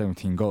score that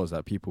 17 goals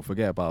that people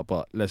forget about.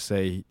 But let's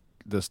say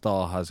the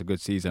star has a good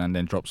season and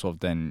then drops off,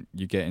 then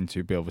you get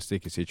into a bit of a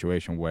sticky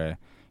situation where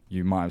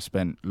you might have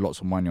spent lots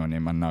of money on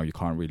him and now you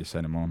can't really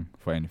send him on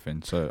for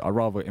anything. So I'd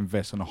rather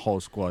invest in a whole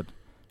squad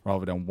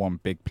rather than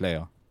one big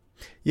player.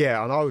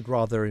 Yeah, and I would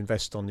rather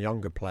invest on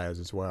younger players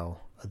as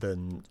well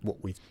than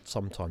what we've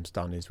sometimes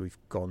done is we've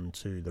gone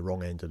to the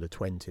wrong end of the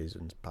 20s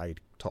and paid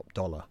top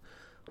dollar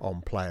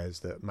on players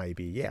that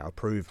maybe, are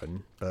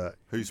proven. But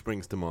who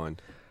springs to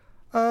mind?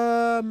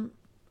 Trying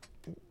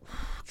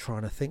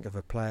to think of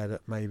a player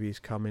that maybe is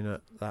coming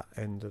at that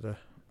end of the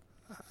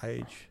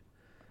age.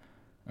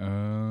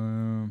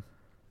 I'm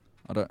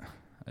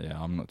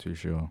not too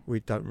sure. We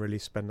don't really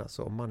spend that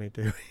sort of money,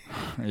 do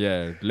we?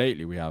 Yeah,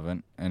 lately we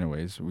haven't.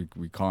 Anyways,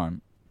 we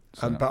can't.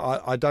 So.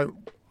 But I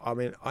don't. I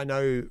mean, I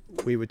know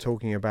we were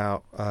talking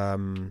about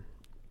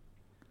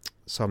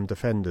some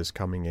defenders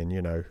coming in.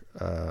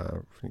 I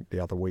think the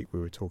other week we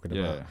were talking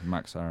about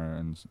Max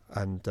Aarons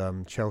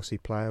and Chelsea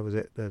player, was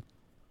it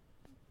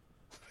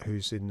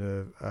who's in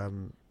the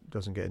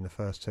doesn't get in the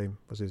first team?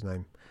 What's his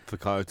name?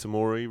 Fikayo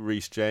Tomori,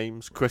 Reece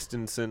James,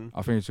 Christensen.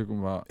 I think you're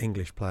talking about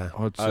English player.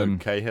 Hudson.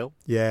 Cahill.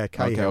 Yeah,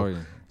 Cahill. Okay,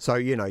 So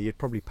you'd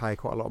probably pay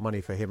quite a lot of money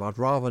for him. I'd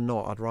rather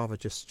not. I'd rather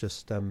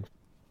just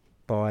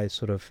buy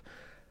sort of.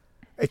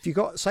 If you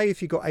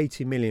got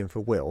 80 million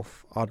for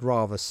Wilf, I'd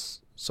rather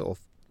sort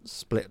of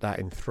split that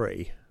in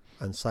three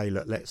and say,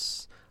 look,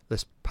 let's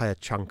pay a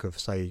chunk of,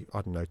 say,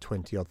 I don't know,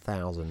 20 odd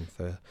thousand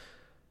for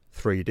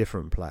 3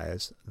 different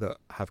players that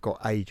have got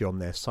age on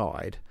their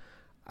side,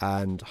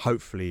 and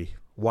hopefully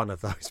one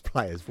of those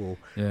players will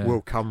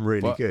come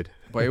really good.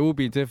 But it will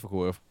be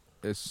difficult,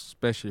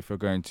 especially if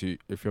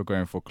you're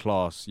going for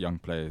class young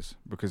players,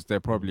 because they're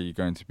probably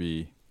going to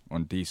be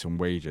on decent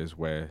wages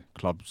where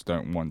clubs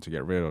don't want to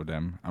get rid of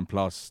them, and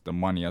plus the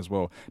money as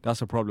well.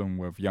 That's a problem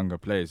with younger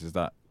players, is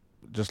that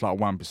just like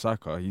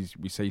Wan-Bissaka,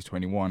 we say he's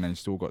 21 and he's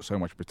still got so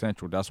much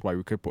potential. That's why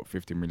we could put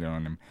 50 million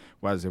on him.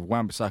 Whereas if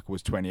Wan-Bissaka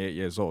was 28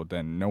 years old,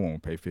 then no one will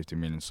pay 50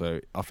 million. So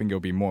I think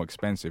it'll be more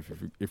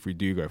expensive if we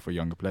do go for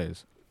younger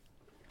players.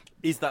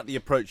 Is that the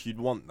approach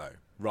you'd want, though,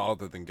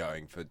 rather than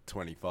going for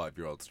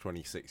 25-year-olds,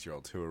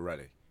 26-year-olds who are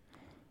ready?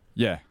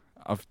 Yeah,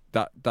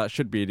 that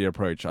should be the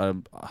approach. I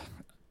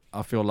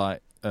feel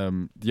like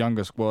the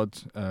younger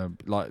squads,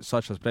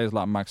 such as players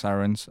like Max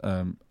Aarons,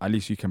 at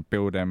least you can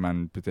build them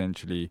and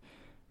potentially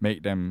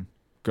make them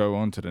go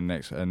on to the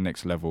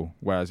next level.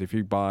 Whereas if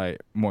you buy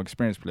more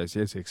experienced players,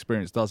 yes,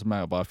 experience does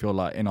matter, but I feel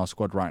like in our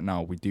squad right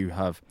now, we do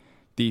have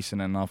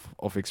decent enough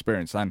of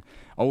experience. And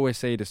I always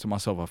say this to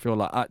myself, I feel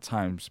like at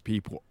times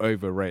people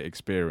overrate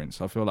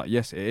experience. I feel like,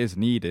 yes, it is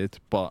needed,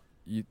 but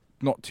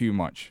not too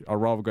much. I'd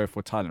rather go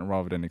for talent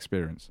rather than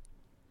experience.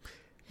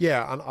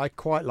 Yeah, and I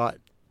quite like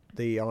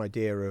the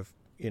idea of,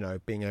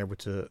 being able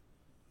to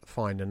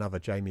find another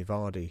Jamie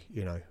Vardy,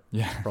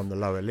 from the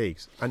lower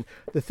leagues. And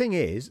the thing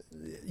is,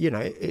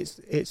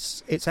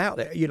 it's out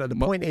there. The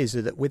point is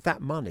that with that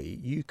money,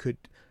 you could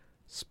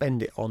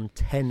spend it on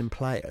 10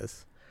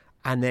 players,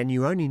 and then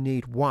you only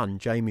need one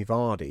Jamie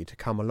Vardy to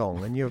come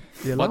along, and you're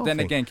But laughing. then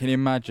again, can you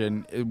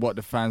imagine what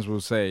the fans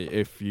will say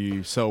if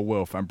you sell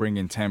Wilf and bring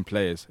in 10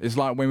 players? It's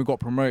like when we got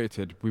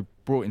promoted, we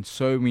brought in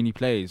so many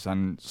players,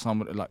 and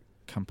some like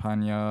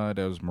Campagna,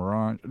 there was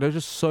Moran. There's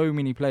just so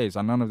many players,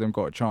 and none of them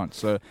got a chance.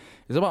 So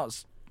it's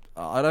about.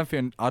 I don't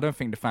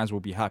think the fans will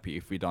be happy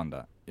if we done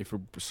that. If we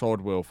sold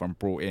Wilf and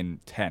brought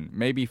in 10,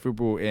 maybe if we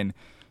brought in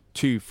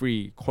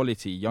 2-3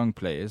 quality young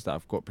players that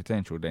have got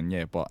potential, then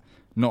yeah. But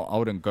not. I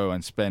wouldn't go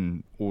and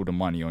spend all the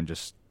money on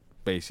just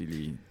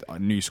basically a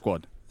new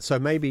squad. So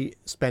maybe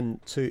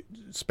spend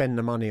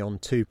the money on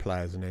 2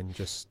 players and then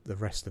just the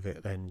rest of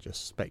it then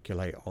just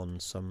speculate on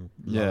some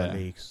lower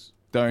leagues.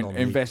 Don't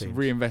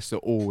reinvest it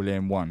all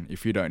in one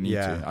if you don't need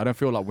to. I don't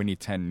feel like we need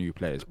 10 new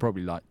players.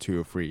 Probably like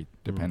 2 or 3,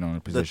 depending on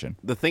the position.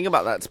 The thing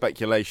about that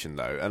speculation,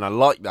 though, and I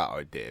like that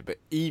idea, but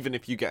even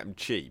if you get them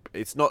cheap,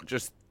 it's not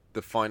just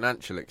the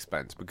financial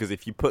expense, because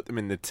if you put them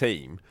in the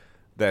team,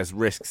 there's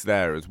risks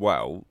there as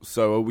well.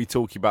 So are we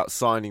talking about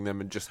signing them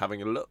and just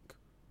having a look?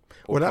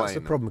 Well, that's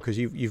the problem, because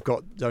you've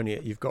got only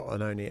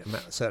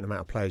a certain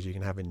amount of players you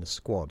can have in the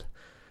squad,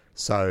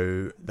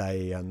 so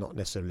they are not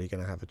necessarily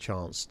going to have a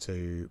chance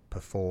to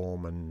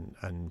perform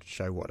and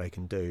show what they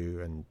can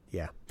do, and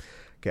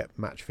get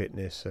match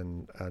fitness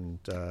and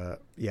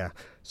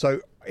So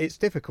it's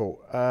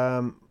difficult.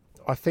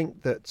 I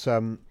think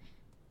that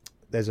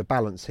there's a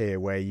balance here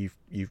where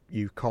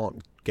you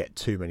can't get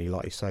too many,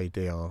 like you say,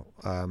 DR.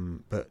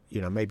 But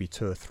maybe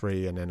 2 or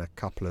 3, and then a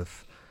couple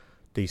of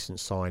decent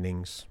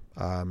signings.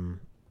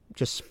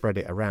 Just spread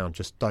it around.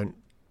 Just don't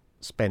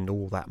spend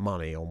all that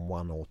money on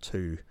 1 or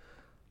 2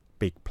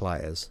 big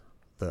players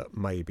that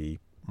maybe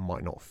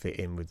might not fit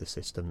in with the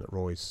system that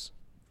Roy's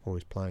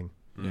playing.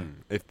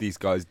 If these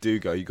guys do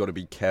go, you've got to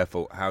be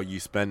careful how you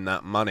spend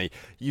that money.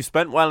 You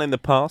spent well in the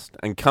past,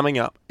 and coming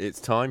up,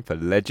 it's time for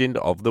Legend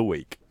of the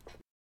Week.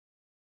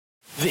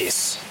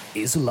 This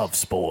is Love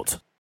Sport.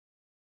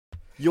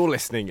 You're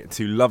listening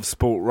to Love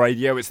Sport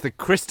Radio. It's the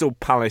Crystal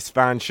Palace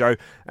fan show,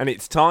 and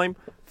it's time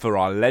for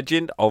our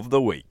Legend of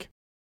the Week.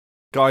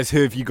 Guys,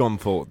 who have you gone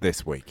for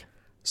this week?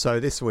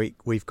 So this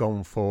week we've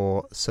gone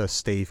for Sir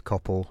Steve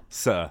Coppell.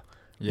 Sir.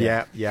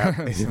 Yeah,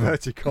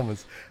 inverted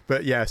commas.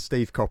 But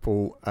Steve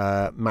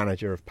Coppell,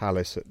 manager of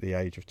Palace at the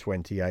age of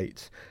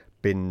 28,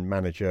 been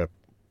manager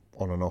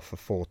on and off for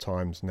 4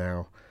 times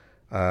now.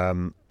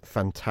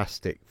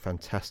 Fantastic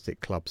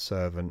club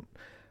servant.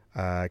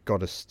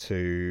 Got us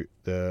to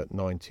the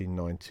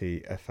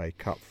 1990 FA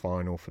Cup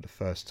final for the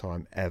first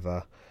time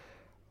ever.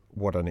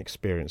 What an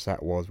experience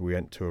that was. We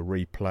went to a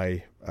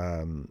replay.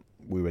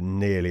 We were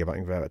nearly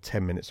about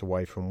 10 minutes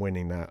away from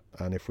winning that,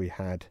 and if we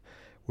had,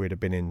 we'd have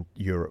been in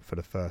Europe for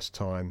the first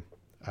time.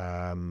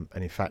 And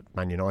in fact,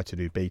 Man United,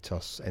 who beat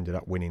us, ended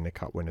up winning the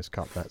Cup Winners'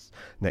 Cup that's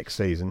next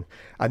season.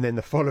 And then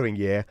the following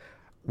year,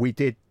 we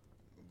did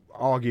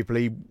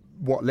arguably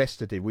what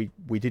Leicester did. We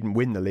didn't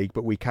win the league,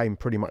 but we came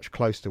pretty much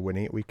close to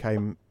winning it. We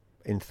came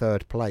in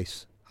 3rd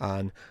place,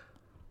 and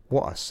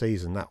what a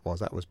season that was.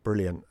 That was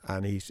brilliant,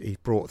 and he's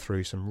brought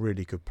through some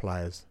really good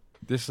players.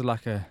 This is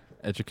like a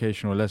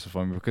educational lesson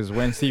for me, because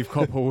when Steve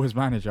Coppell was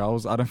manager,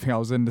 I don't think I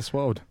was in this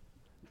world.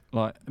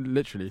 Like,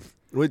 literally.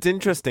 Well, it's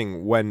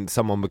interesting when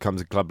someone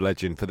becomes a club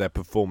legend for their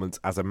performance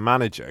as a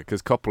manager,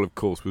 because Coppell, of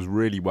course, was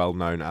really well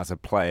known as a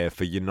player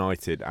for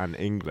United and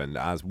England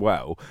as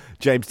well.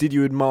 James, did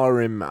you admire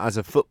him as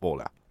a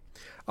footballer?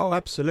 Oh,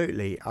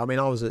 absolutely. I mean,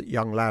 I was a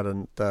young lad,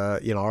 and I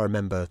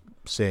remember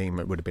seeing him.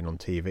 It would have been on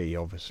TV,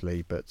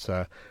 obviously, but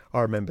I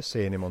remember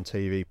seeing him on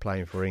TV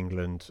playing for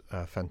England.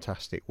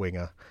 Fantastic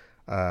winger,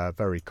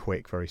 very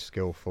quick, very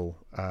skillful.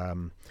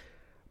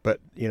 But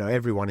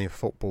everyone in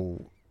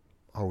football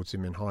holds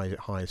him in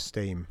high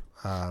esteem,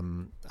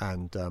 and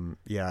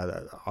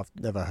I've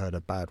never heard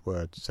a bad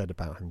word said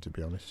about him, to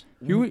be honest.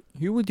 Who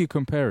would you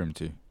compare him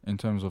to in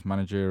terms of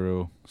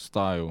managerial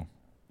style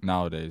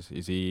nowadays?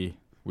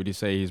 Would you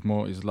say he's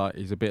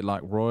a bit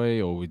like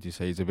Roy, or would you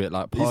say he's a bit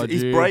like Pardew?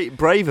 He's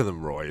braver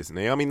than Roy, isn't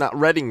he? I mean, that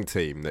Reading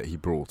team that he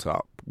brought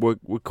up were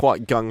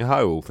quite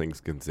gung-ho, all things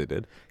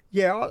considered.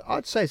 Yeah,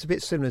 I'd say it's a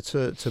bit similar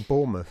to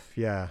Bournemouth,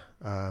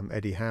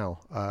 Eddie Howe.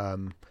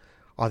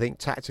 I think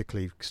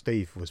tactically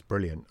Steve was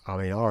brilliant. I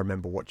mean, I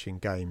remember watching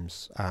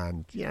games,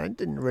 and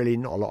not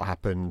a lot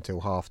happened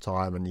until half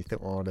time, and you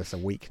think, oh, there's a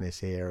weakness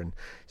here and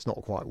it's not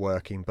quite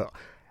working. But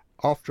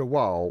after a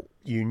while,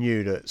 you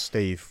knew that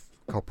Steve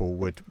Coppell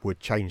would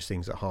change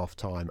things at half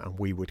time, and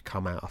we would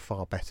come out a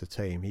far better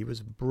team. He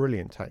was a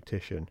brilliant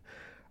tactician,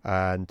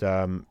 and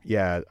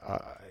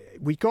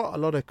we got a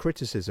lot of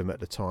criticism at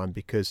the time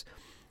because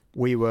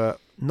we were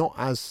not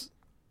as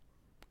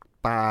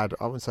bad,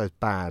 I wouldn't say as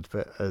bad,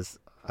 but as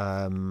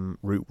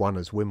Route 1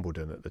 as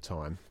Wimbledon at the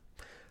time.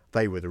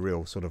 They were the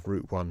real sort of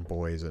Route 1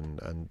 boys,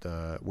 and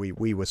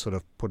we were sort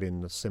of put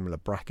in a similar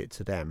bracket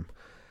to them.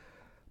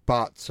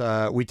 But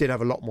we did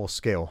have a lot more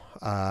skill,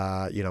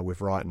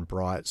 with Wright and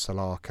Bright,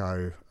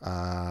 Solarco,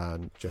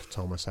 Jeff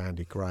Thomas,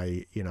 Andy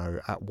Gray.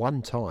 At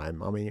one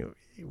time, I mean,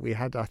 we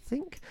had, I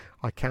think,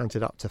 I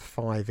counted up to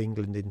 5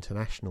 England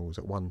internationals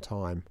at one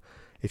time.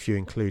 If you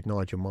include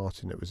Nigel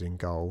Martin that was in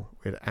goal,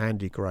 we had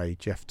Andy Gray,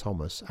 Jeff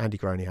Thomas. Andy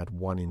Gray only had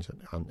 1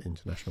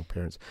 international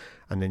appearance,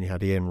 and then you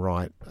had Ian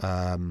Wright.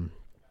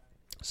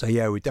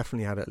 We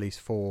definitely had at least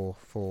four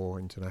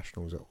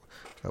internationals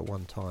at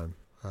one time.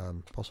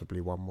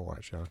 Possibly one more,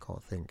 actually, I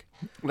can't think.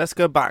 Let's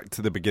go back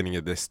to the beginning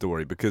of this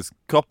story, because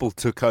Coppell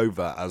took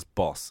over as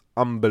boss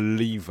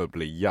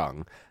unbelievably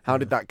young. How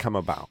did that come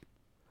about?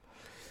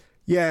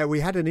 Yeah, we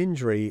had an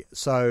injury,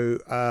 so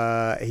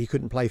he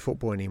couldn't play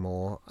football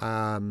anymore.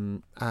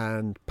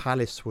 And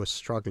Palace was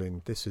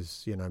struggling. This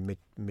is, mid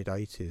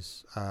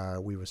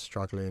 80s. We were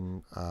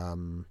struggling,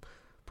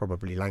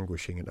 probably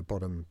languishing at the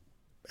bottom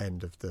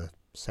end of the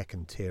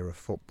second tier of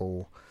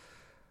football.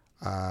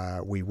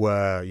 We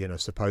were,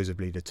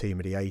 supposedly the team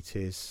of the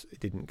 80s. It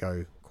didn't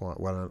go quite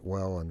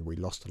well, and we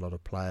lost a lot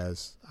of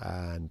players.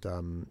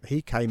 And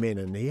he came in,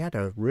 and he had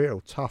a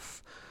real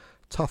tough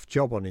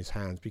job on his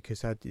hands,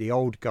 because he had the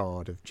old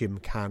guard of Jim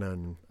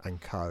Cannon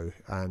and co,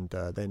 and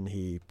then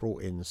he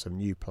brought in some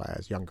new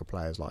players, younger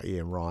players like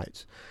Ian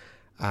Wright,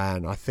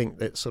 and I think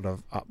that sort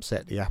of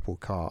upset the apple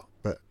cart.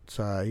 But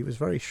he was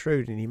very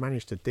shrewd, and he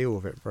managed to deal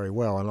with it very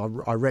well.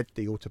 And I read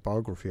the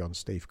autobiography on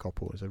Steve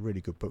Coppell. It's a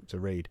really good book to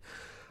read.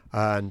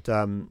 And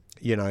and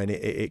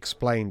it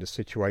explained the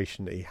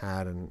situation that he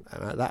had, and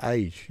at that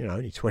age,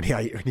 only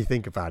 28 when you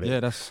think about it.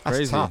 Yeah, that's crazy.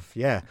 That's tough.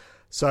 Yeah.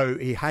 So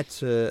he had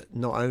to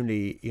not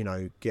only,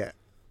 get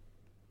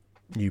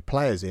new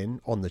players in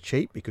on the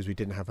cheap, because we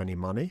didn't have any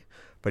money,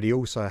 but he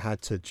also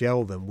had to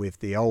gel them with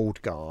the old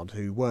guard,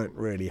 who weren't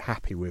really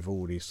happy with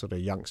all these sort of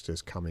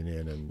youngsters coming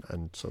in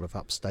and sort of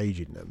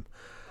upstaging them.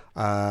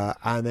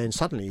 And then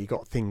suddenly he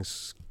got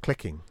things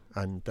clicking,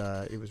 and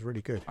it was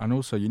really good. And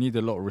also, you need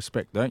a lot of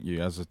respect, don't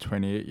you, as a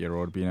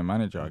 28-year-old being a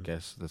manager, I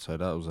guess. So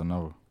that was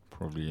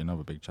probably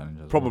another big challenge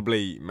as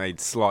Probably made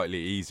slightly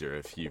easier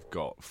if you've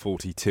got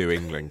 42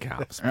 England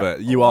caps,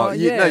 but you are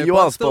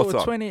spot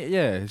on. 20.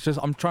 Yeah, it's just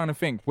I'm trying to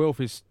think. Wilf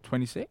is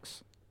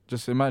 26.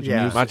 Just imagine.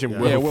 Yeah.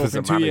 Imagine Wilf as a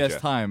in 2 manager. years'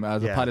 time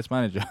as a Palace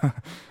manager.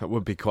 That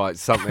would be quite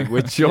something.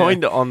 We're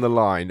joined on the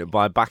line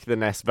by Back of the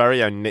Nest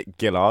very own Nick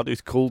Gillard,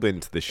 who's called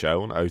into the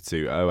show on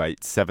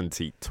 0208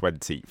 70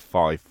 20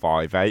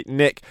 558.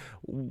 Nick,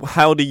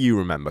 how do you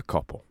remember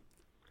Coppell?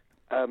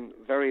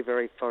 Very,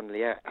 very fondly.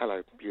 Yeah.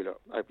 Hello, you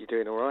lot. Hope you're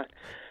doing all right.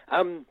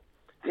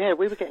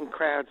 We were getting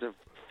crowds of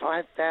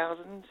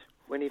 5,000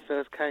 when he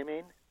first came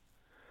in,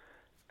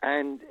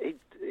 and it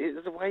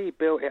was the way he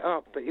built it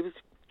up. But he was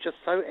just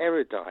so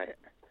erudite.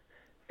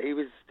 He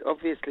was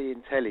obviously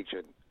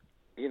intelligent,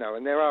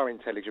 and there are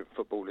intelligent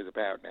footballers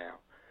about now.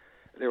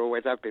 There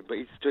always have been, but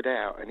he stood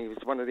out, and he was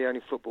one of the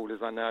only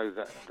footballers I know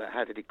that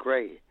had a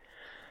degree.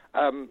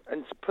 And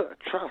to put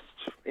a trust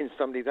in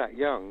somebody that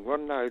young,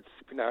 Ron Nodes,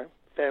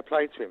 fair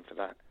play to him for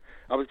that.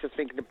 I was just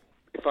thinking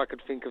if I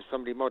could think of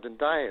somebody modern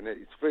day, and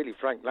it's really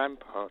Frank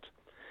Lampard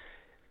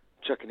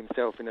chucking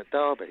himself in at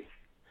Derby.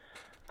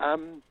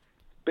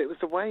 But it was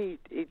the way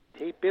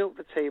he built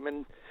the team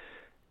and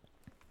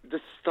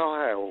the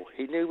style.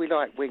 He knew we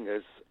liked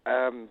wingers.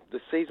 The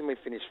season we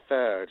finished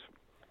third,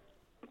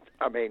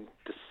 the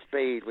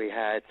speed we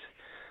had,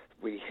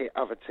 we hit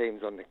other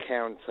teams on the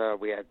counter.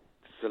 We had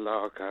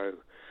Zalago,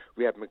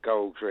 we had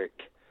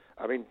McGoldrick.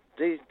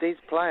 These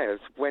players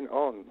went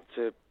on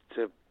to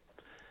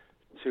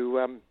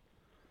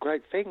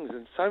great things,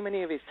 and so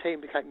many of his team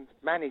became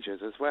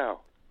managers as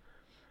well.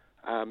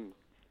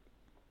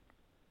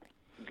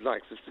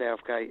 Likes of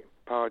Southgate,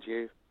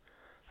 Pardew.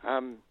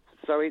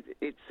 So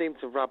it seemed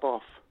to rub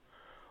off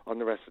on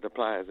the rest of the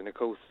players, and of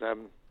course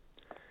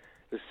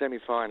the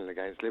semi-final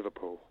against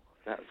Liverpool,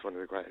 that's one of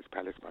the greatest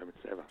Palace moments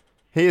ever.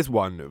 Here's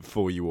one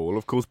for you all.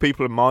 Of course,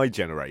 people of my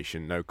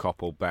generation know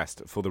Coppell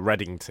best for the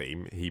Reading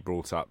team he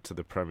brought up to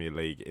the Premier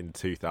League in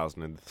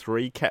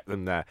 2003, kept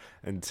them there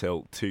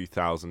until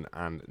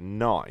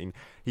 2009.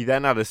 He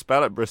then had a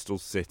spell at Bristol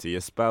City,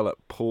 a spell at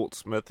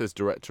Portsmouth as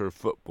director of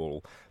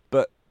football,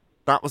 but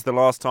that was the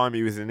last time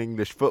he was in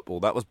English football.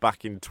 That was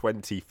back in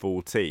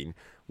 2014.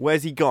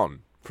 Where's he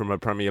gone from a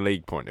Premier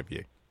League point of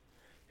view?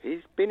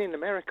 He's been in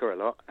America a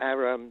lot.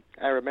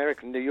 Our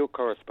American New York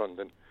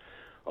correspondent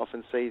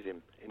often sees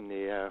him in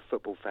the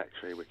Football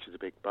Factory, which is a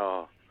big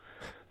bar.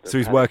 So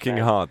he's working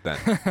hard then?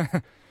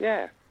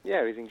 Yeah,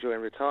 he's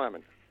enjoying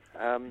retirement.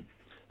 I know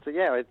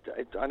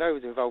he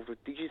was involved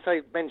with... Did you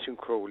mention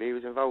Crawley? He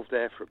was involved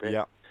there for a bit.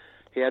 Yeah.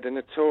 He had a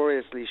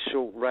notoriously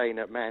short reign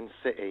at Man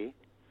City.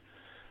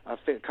 I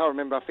can't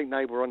remember, I think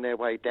they were on their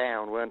way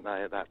down, weren't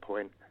they, at that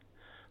point?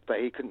 But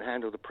he couldn't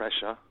handle the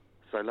pressure,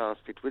 so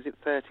lasted, was it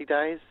 30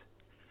 days?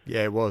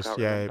 Yeah, it was.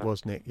 It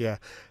was, Nick. Yeah.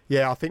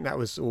 I think that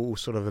was all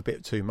sort of a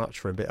bit too much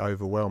for him, a bit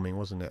overwhelming,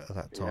 wasn't it, at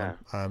that time?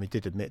 Yeah. He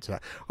did admit to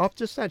that. I've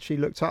just actually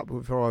looked up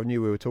before I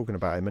knew we were talking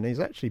about him, and he's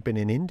actually been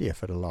in India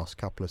for the last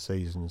couple of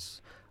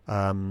seasons,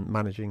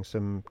 managing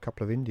some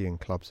couple of Indian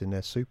clubs in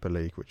their Super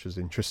League, which was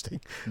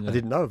interesting. Yeah. I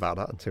didn't know about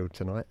that until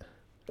tonight.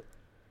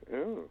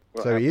 Ooh,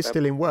 so he is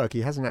still in work.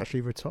 He hasn't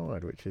actually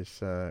retired, which is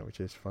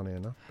funny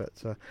enough.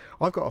 But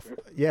I've got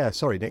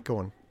sorry, Nick, go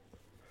on.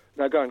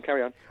 No, go on,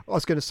 carry on. I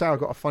was going to say, I've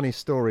got a funny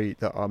story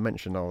that I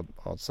mentioned,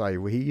 I'd say.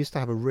 He used to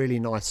have a really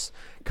nice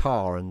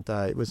car, and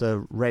it was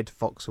a red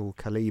Vauxhall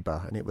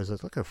Calibre, and it was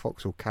like a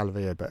Vauxhall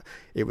Calavia, but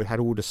it had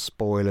all the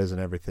spoilers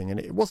and everything, and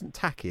it wasn't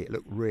tacky, it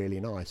looked really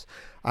nice.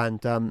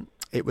 And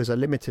it was a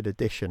limited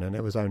edition, and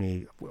it was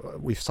only,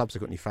 we've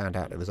subsequently found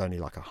out it was only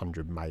like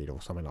 100 made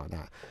or something like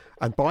that.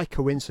 And by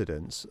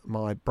coincidence,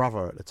 my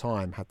brother at the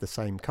time had the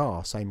same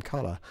car, same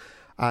colour.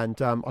 And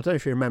I don't know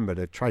if you remember,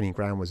 the training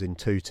ground was in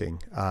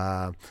Tooting.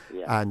 And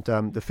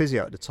the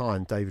physio at the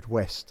time, David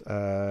West,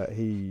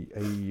 he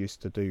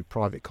used to do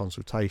private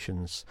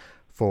consultations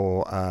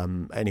for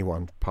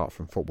anyone apart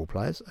from football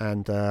players.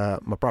 And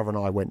my brother and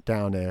I went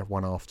down there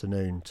one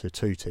afternoon to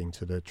Tooting,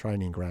 to the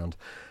training ground,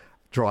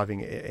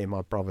 driving in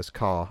my brother's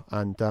car.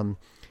 And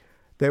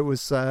it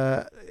was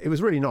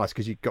really nice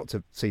because you got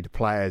to see the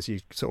players. You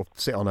sort of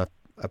sit on a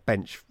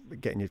bench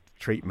getting your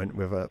treatment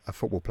with a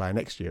football player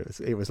next to you.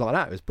 It was like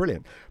that. It was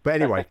brilliant. But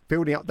anyway,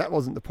 building up, that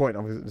wasn't the point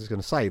I was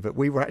going to say, but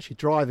we were actually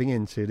driving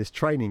into this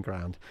training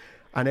ground,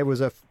 and there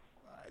was a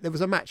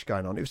match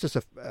going on. It was just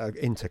a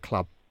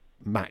inter-club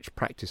match,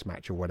 practice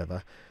match or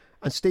whatever,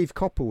 and Steve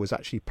Coppell was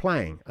actually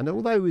playing. And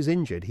although he was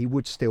injured, he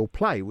would still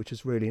play, which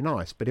is really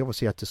nice. But he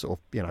obviously had to sort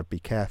of, be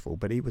careful,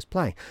 but he was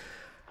playing.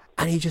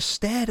 And he just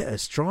stared at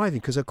us driving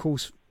because, of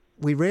course,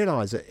 we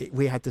realised that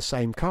we had the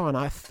same car, and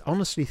I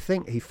honestly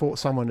think he thought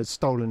someone had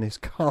stolen his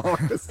car.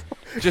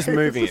 Just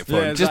moving it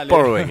for him, just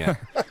borrowing it.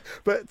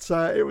 But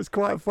it was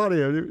quite funny.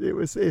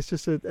 It's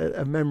just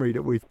a memory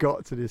that we've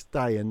got to this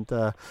day. And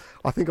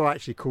I think I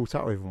actually caught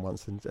up with him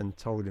once and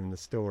told him the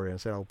story and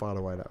said, "Oh, by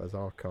the way, that was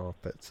our car."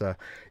 But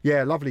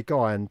yeah, lovely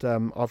guy, and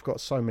I've got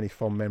so many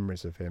fond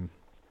memories of him.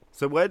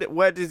 So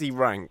where does he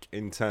rank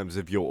in terms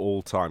of your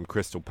all-time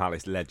Crystal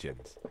Palace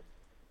legends?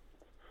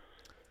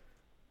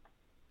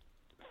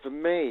 For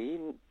me,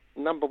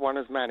 number one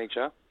as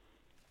manager,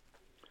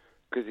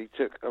 because he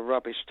took a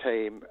rubbish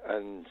team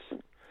and,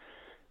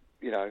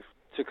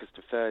 took us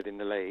to third in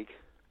the league.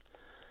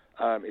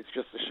 It's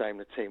just a shame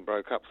the team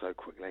broke up so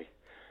quickly.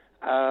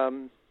 He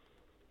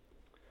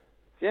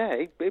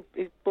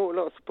brought a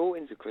lot of support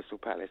into Crystal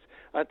Palace.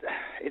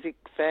 Is it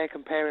fair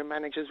comparing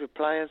managers with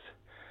players?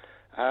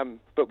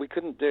 But we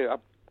couldn't do it,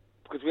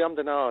 because we ummed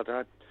and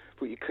ahed,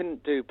 but you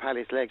couldn't do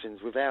Palace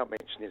Legends without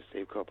mentioning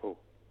Steve Coppell.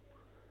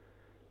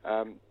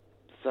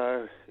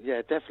 So,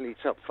 yeah, definitely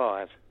top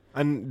 5.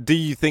 And do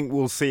you think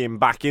we'll see him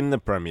back in the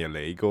Premier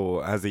League,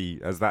 or has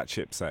that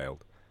ship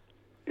sailed?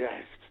 Yeah,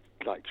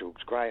 it's like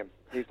George Graham.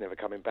 He's never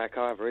coming back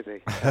either, is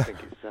he? I think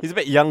it's, He's a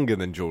bit younger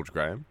than George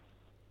Graham.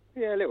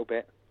 Yeah, a little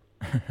bit.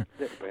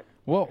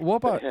 What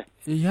about...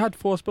 He had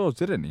 4 spells,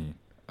 didn't he?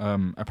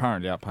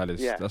 Apparently at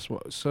Palace. Yeah.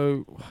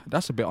 So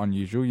that's a bit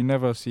unusual. You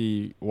never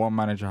see one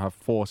manager have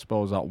 4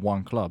 spells at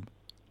one club.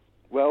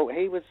 Well,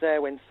 he was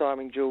there when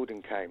Simon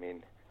Jordan came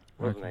in,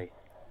 wasn't he?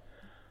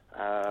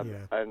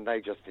 And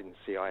they just didn't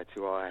see eye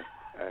to eye.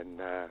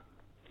 And I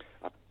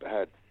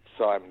heard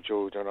Simon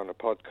Jordan on a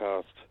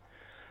podcast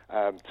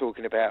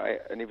talking about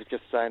it, and he was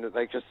just saying that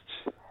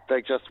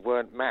they just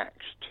weren't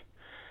matched,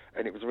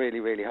 and it was really,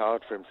 really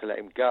hard for him to let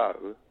him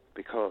go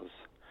because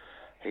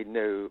he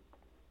knew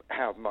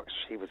how much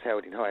he was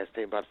held in high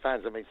esteem by the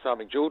fans. I mean,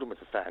 Simon Jordan was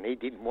a fan. He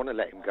didn't want to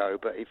let him go,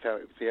 but he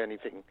felt it was the only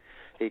thing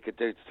he could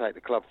do to take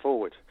the club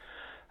forward.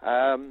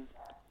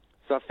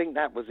 So I think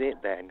that was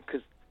it then,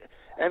 because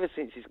ever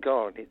since he's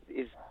gone,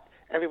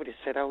 everybody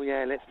said, "Oh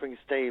yeah, let's bring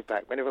Steve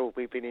back." Whenever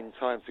we've been in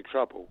times of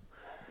trouble,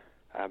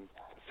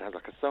 sounds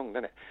like a song,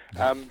 doesn't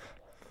it?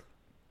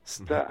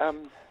 But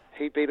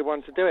he'd be the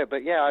one to do it.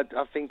 But yeah,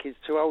 I think he's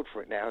too old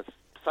for it now. It's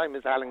same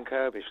as Alan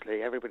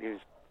Kirbishley. Everybody's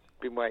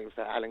been waiting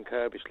for Alan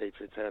Kirbishley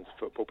to return to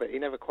football, but he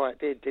never quite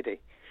did he?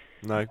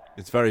 No,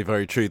 it's very,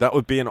 very true. That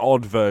would be an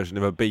odd version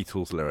of a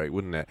Beatles lyric,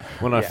 wouldn't it?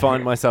 When I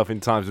find myself in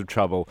times of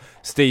trouble,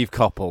 Steve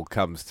Coppell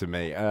comes to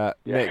me.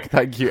 Nick,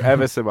 thank you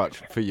ever so much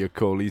for your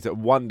call. He's a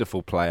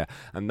wonderful player,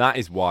 and that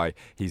is why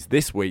he's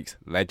this week's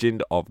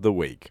Legend of the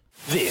Week.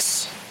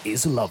 This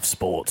is Love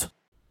Sport.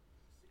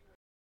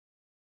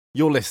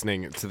 You're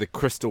listening to the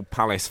Crystal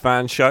Palace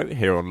Fan Show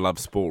here on Love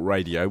Sport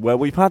Radio, where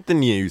we've had the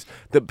news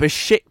that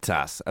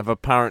Besiktas have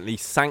apparently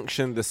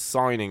sanctioned the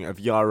signing of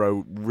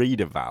Jaro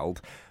Riedewald.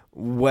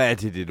 Where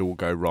did it all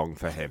go wrong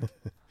for him?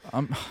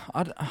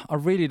 I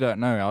really don't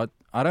know.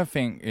 I don't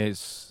think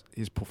his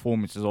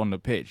performance is on the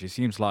pitch. It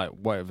seems like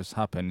whatever's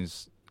happened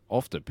is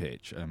off the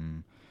pitch.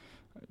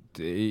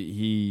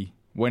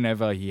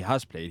 Whenever he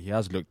has played, he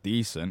has looked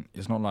decent.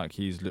 It's not like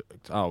he's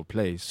looked out of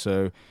place.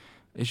 So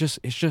it's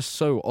just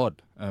so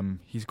odd.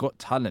 He's got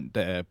talent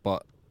there,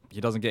 but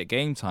he doesn't get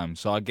game time.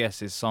 So I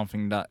guess it's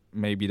something that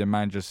maybe the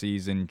manager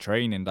sees in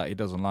training that he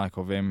doesn't like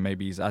of him.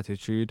 Maybe his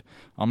attitude.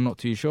 I'm not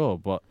too sure,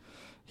 but.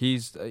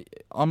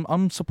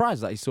 I'm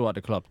surprised that he's still at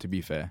the club, to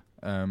be fair.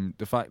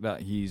 The fact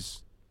that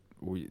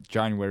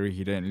January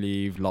he didn't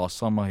leave, last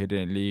summer he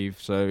didn't leave,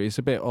 so it's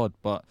a bit odd.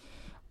 But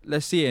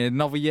let's see, in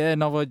another year,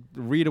 another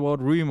Riedewald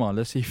rumour.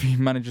 Let's see if he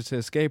manages to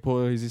escape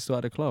or is he still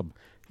at the club.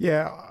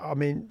 Yeah, I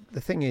mean,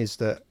 the thing is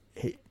that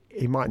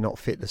he might not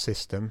fit the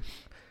system.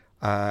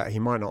 He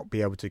might not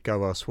be able to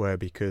go elsewhere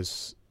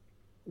because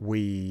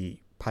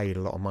we paid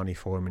a lot of money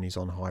for him and he's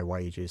on high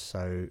wages,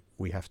 so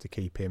we have to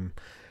keep him.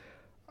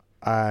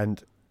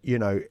 And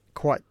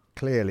quite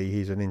clearly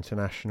he's an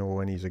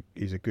international and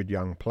he's a good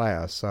young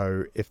player.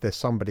 So if there's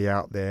somebody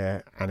out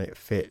there and it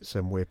fits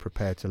and we're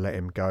prepared to let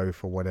him go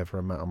for whatever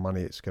amount of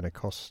money it's going to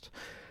cost,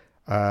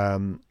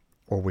 or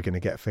we're going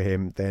to get for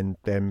him,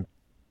 then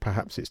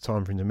perhaps it's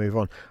time for him to move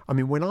on. I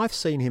mean, when I've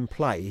seen him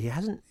play,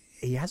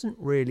 he hasn't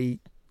really.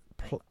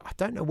 I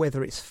don't know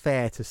whether it's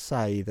fair to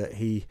say that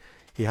he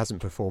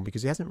hasn't performed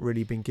because he hasn't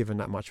really been given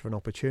that much of an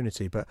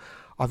opportunity. But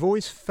I've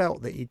always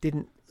felt that he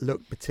didn't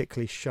look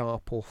particularly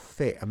sharp or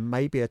fit, and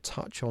maybe a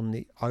touch on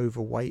the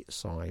overweight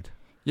side.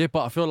 Yeah,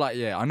 but I feel like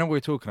I know what we're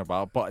talking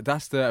about, but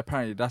that's the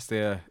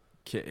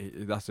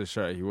kit, that's the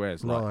shirt he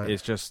wears. Like Right.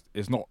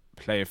 it's not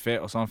player fit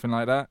or something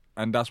like that,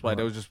 and that's why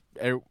there was just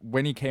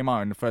when he came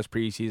out in the first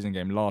preseason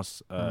game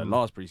last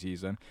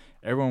preseason,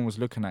 everyone was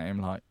looking at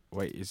him like,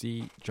 wait, is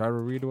he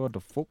Jairo Riedewald,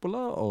 the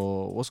footballer,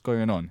 or what's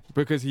going on?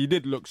 Because he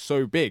did look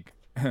so big,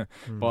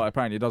 but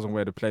apparently he doesn't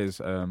wear the players'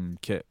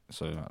 kit,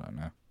 so I don't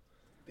know.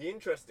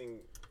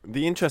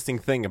 The interesting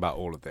thing about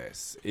all of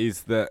this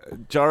is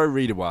that Jairo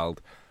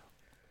Riedewald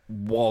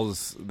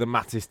was the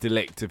Matthijs de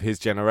Ligt of his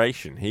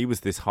generation. He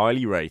was this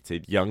highly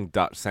rated young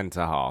Dutch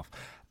centre-half,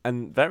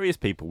 and various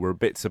people were a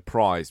bit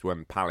surprised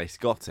when Palace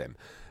got him.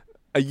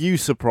 Are you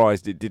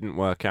surprised it didn't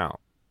work out?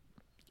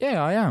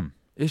 Yeah, I am.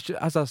 It's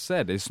just, as I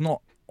said, it's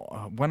not.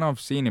 When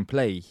I've seen him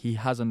play, he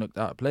hasn't looked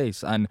out of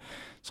place, and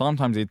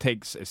sometimes it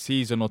takes a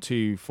season or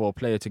two for a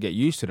player to get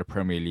used to the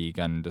Premier League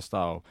and the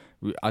style.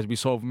 As we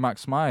saw with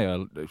Max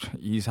Meyer,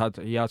 he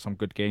had some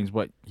good games,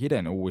 but he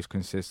didn't always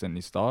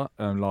consistently start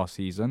last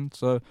season.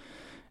 So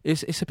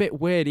it's a bit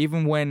weird,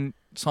 even when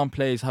some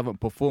players haven't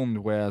performed.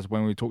 Whereas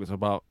when we talked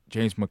about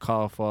James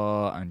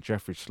McArthur and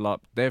Jeffrey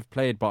Schlupp, they've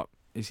played, but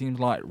it seems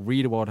like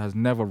Riedewald has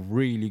never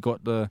really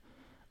got the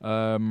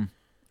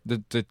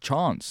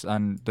chance,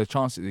 and the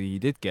chance that he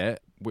did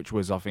get, which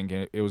was, I think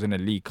it was in a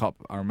League Cup,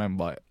 I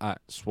remember, at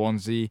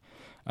Swansea.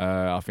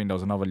 I think there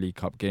was another League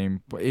Cup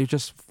game, but it was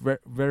just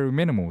very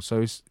minimal.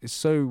 So it's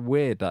so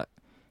weird that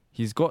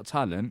he's got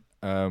talent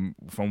from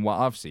what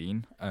I've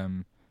seen,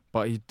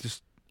 but he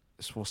just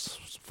for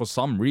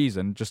some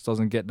reason just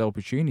doesn't get the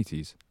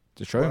opportunities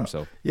to show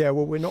himself. Yeah,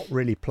 well, we're not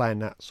really playing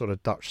that sort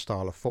of Dutch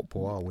style of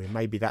football, are we?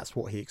 Maybe that's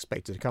what he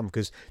expected to come,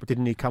 because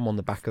didn't he come on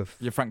the back of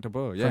Frank de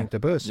Boer, Frank de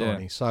Boer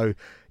signing? So,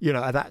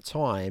 at that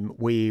time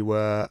we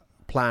were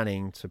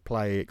planning to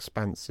play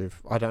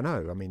expansive. I don't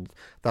know. I mean,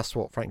 that's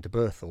what Frank de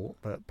Boer thought,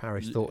 but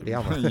Paris thought the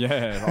other.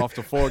 Yeah,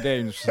 after 4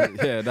 games,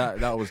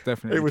 that was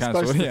definitely it was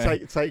cancelled.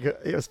 Supposed to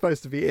it was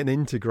supposed to be an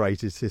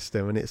integrated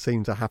system, and it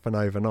seemed to happen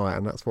overnight,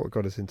 and that's what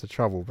got us into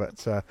trouble. But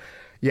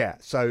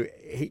so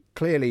he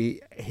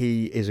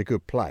is a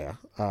good player.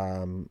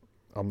 I'm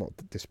not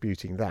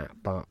disputing that,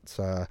 but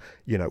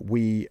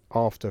we,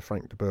 after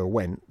Frank de Boer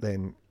went,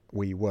 then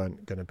we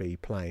weren't going to be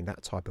playing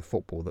that type of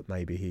football that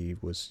maybe he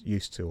was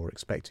used to or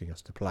expecting us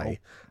to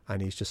play,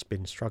 and he's just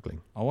been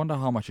struggling. I wonder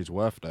how much it's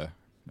worth though.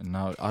 And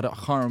now I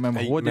can't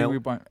remember. What did we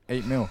buy?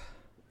 8 mil.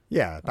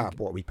 Yeah, about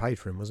what we paid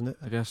for him, wasn't it?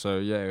 I guess so.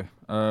 Yeah.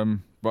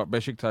 But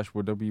Besiktas,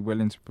 would they be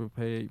willing to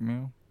pay 8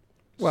 mil?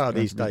 Well,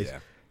 these days,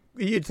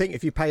 you'd think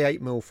if you pay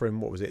 8 mil for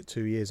him, what was it,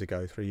 3 years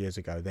ago,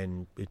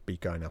 then it'd be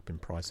going up in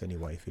price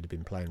anyway if he'd have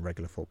been playing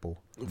regular football.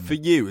 For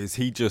you, is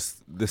he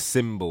just the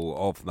symbol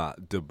of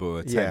that De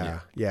Boer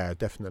tenure? Yeah,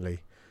 definitely.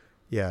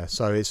 Yeah,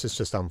 so it's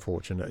just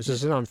unfortunate. It's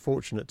just an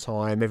unfortunate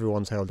time.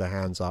 Everyone's held their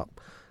hands up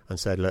and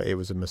said, look, it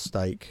was a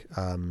mistake,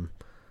 and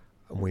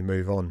we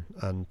move on.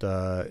 And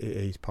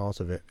he's part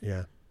of it,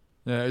 yeah.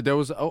 Yeah, there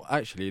was. Oh,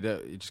 actually,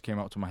 it just came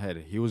up to my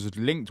head. He was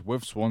linked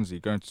with Swansea,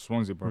 going to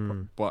Swansea,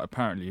 but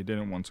apparently he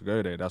didn't want to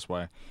go there. That's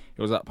why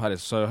he was at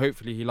Palace. So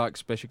hopefully he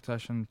likes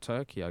Besiktas and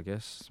Turkey. I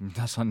guess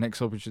that's our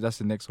next opportunity. That's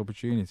the next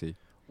opportunity.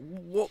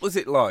 What was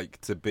it like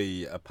to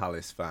be a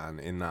Palace fan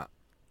in that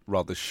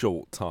rather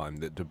short time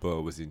that De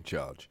Boer was in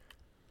charge?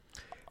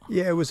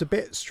 Yeah, it was a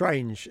bit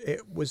strange.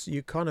 It was,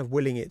 you kind of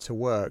willing it to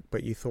work,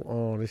 but you thought,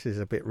 oh, this is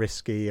a bit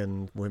risky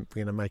and we're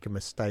going to make a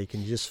mistake,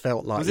 and you just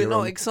felt like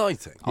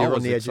exciting? You're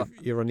on the edge of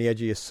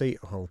your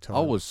seat the whole time. I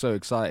was so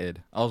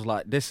excited. I was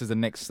like, this is the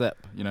next step.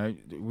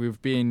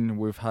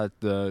 We've had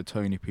the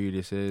Tony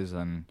Pulis's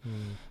and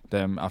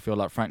them. I feel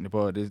like Frank de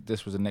Boer,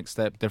 this was the next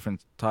step,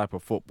 different type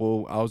of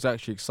football. I was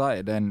actually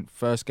excited. Then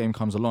first game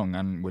comes along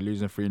and we're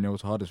losing 3-0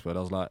 to Huddersfield. I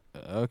was like,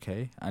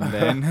 okay. And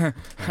then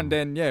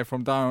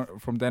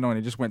from then on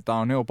it just went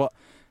downhill. But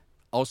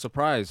I was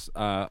surprised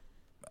how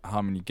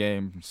many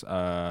games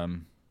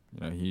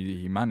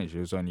he managed. It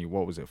was only,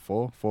 what was it,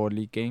 four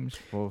league games?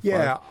 4 or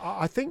 5?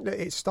 I think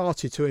that it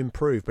started to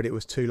improve, but it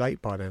was too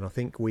late by then. I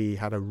think we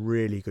had a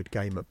really good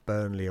game at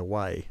Burnley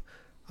away,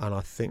 and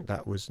I think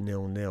that was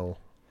 0-0.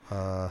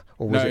 Or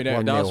was it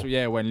 1-0? That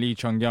was, when Lee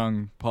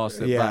Chung-Young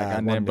passed it back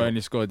and then Burnley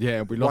scored.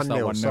 Yeah, we lost 1-0,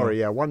 that 1-0. Sorry,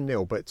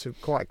 1-0. But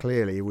quite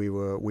clearly, we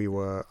were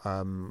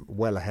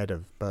well ahead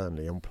of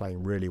Burnley and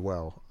playing really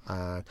well.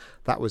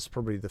 That was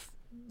probably the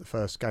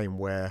first game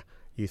where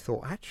you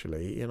thought,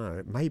 actually,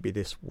 maybe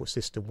this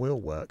system will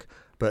work.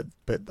 But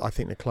I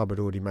think the club had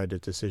already made a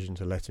decision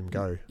to let him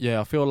go.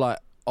 Yeah, I feel like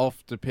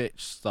off the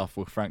pitch stuff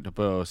with Frank de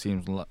Boer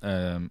seems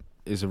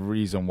is a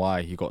reason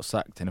why he got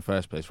sacked in the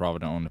first place rather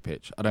than on the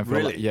pitch. I don't feel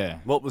really.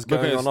 What was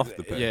going on off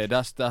the pitch? Yeah,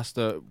 that's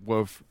the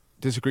with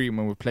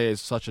disagreement with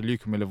players such as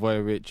Luka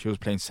Milivojevic. He was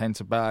playing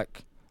centre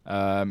back.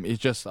 It's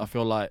just, I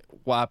feel like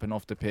what happened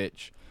off the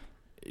pitch,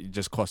 it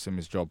just cost him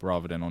his job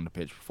rather than on the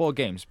pitch. 4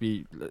 games,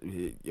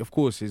 of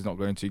course, he's not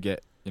going to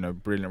get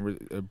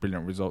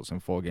brilliant results in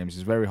 4 games.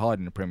 It's very hard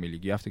in the Premier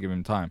League. You have to give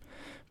him time.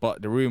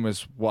 But the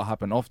rumours, what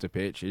happened off the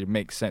pitch, it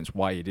makes sense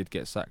why he did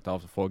get sacked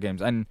after 4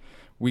 games. And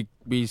we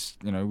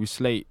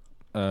slate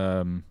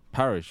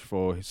Parish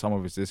for some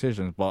of his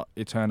decisions, but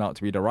it turned out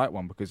to be the right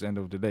one because at the end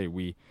of the day,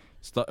 we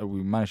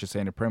managed to stay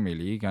in the Premier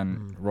League,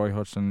 and Roy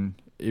Hodgson,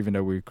 even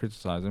though we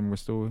criticise him, we're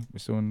still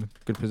in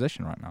a good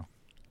position right now.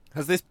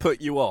 Has this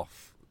put you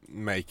off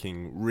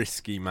making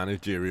risky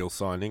managerial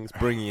signings,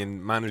 bringing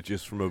in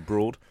managers from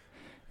abroad?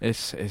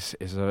 It's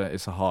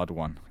a hard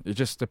one. It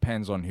just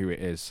depends on who it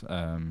is.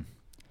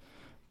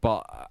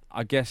 But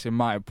I guess it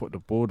might have put the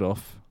board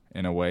off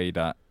in a way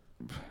that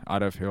I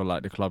don't feel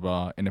like the club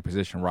are in a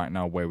position right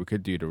now where we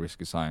could do the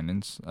risky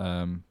signings.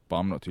 But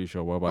I'm not too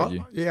sure. What about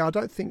you? Yeah, I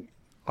don't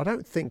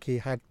think he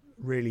had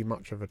really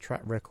much of a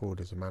track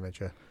record as a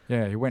manager.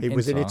 Yeah, he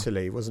was in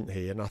Italy, wasn't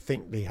he? And I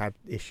think he had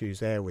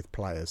issues there with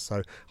players.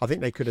 So I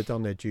think they could have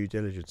done their due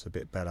diligence a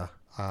bit better.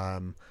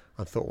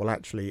 I thought, well,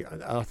 actually,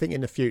 I think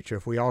in the future,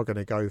 if we are going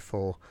to go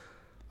for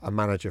a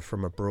manager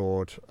from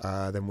abroad,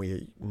 then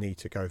we need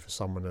to go for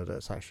someone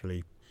that's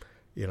actually,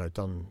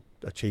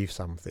 achieved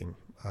something.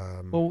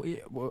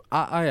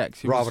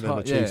 Ajax, rather than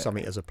achieve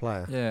something as a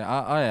player. Yeah,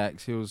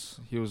 Ajax, he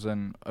was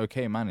an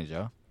okay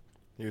manager.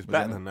 He was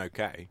better than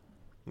okay.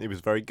 He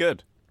was very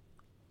good.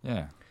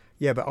 Yeah.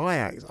 Yeah, but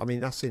Ajax, I mean,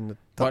 that's in the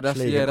Dutch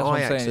league. Yeah, that's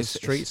Ajax is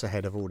streets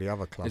ahead of all the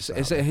other clubs.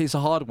 It's a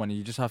hard one.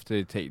 You just have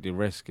to take the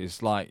risk.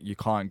 It's like you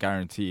can't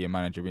guarantee a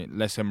manager.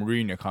 Let's say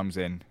Mourinho comes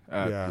in.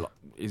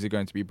 Is he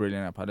going to be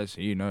brilliant at Palace?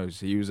 Who knows?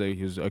 He was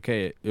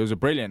okay. He was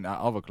brilliant at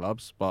other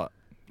clubs, but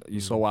you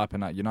saw what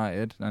happened at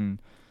United, and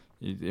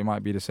it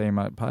might be the same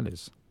at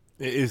Palace.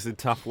 It is a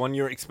tough one.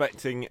 You're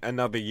expecting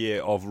another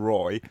year of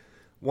Roy.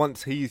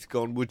 Once he's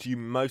gone, would you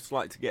most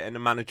like to get in a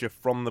manager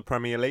from the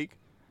Premier League?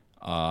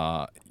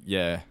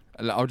 Yeah.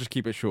 I'll just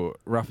keep it short.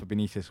 Rafa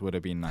Benitez would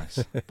have been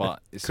nice,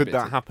 but could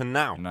that happen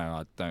now? No,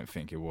 I don't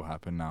think it will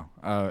happen now.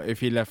 If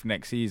he left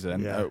next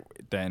season,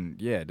 then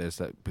there's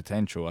that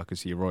potential. I could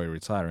see Roy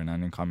retiring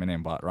and then coming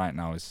in, but right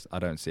now I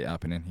don't see it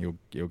happening.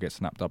 He'll get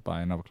snapped up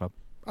by another club.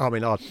 I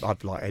mean,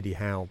 I'd like Eddie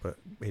Howe, but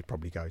he'd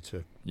probably go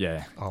to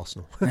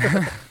Arsenal.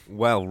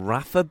 Well,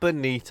 Rafa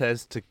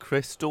Benitez to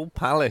Crystal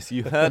Palace.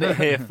 You heard it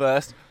here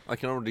first. I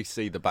can already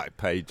see the back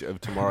page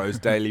of tomorrow's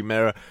Daily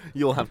Mirror.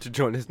 You'll have to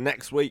join us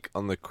next week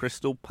on the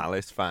Crystal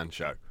Palace Fan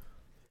Show.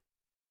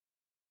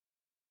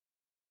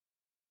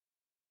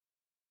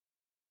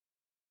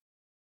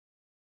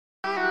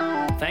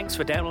 Thanks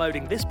for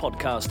downloading this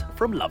podcast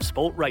from Love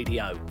Sport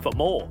Radio. For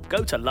more,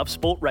 go to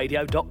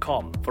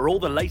lovesportradio.com for all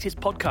the latest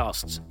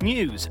podcasts,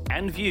 news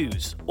and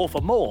views. Or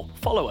for more,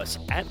 follow us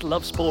at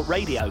Love Sport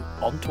Radio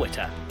on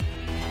Twitter.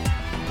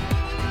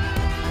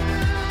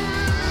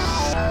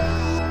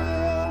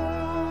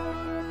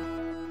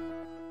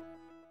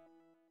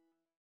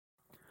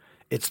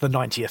 It's the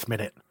 90th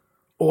minute.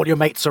 All your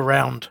mates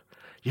around.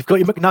 You've got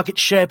your McNugget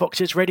share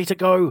boxes ready to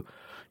go.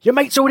 Your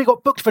mate's already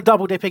got booked for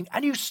double dipping,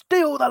 and you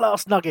steal the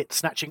last nugget,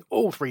 snatching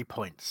all 3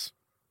 points.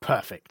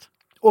 Perfect.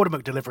 Order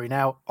McDelivery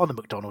now on the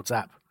McDonald's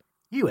app.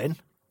 You in?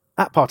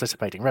 At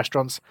participating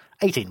restaurants,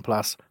 18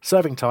 plus,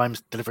 serving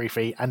times, delivery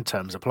fee and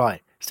terms apply.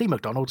 See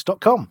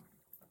mcdonalds.com.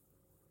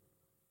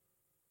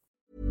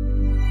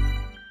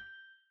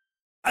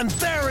 And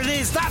there it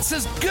is, that's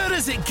as good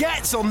as it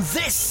gets on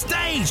this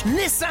stage.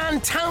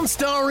 Nissan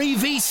Townstar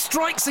EV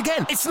strikes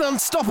again. It's an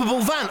unstoppable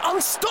van,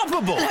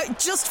 unstoppable. Look,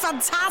 just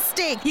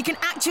fantastic. You can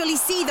actually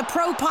see the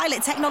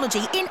ProPilot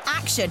technology in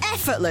action.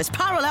 Effortless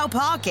parallel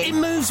parking. It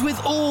moves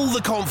with all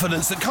the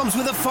confidence that comes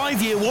with a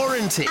 5-year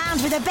warranty.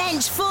 And with a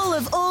bench full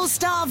of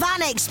all-star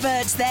van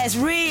experts, there's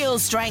real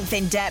strength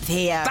in depth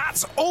here.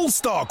 That's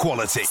all-star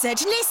quality.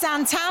 Search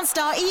Nissan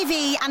Townstar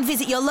EV and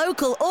visit your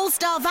local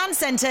all-star van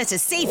centre to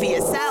see for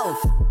yourself.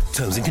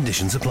 Terms and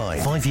conditions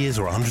apply. 5 years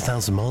or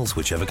 100,000 miles,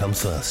 whichever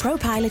comes first.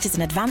 ProPilot is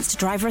an advanced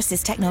driver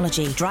assist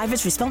technology.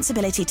 Driver's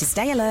responsibility to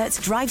stay alert,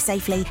 drive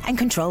safely and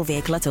control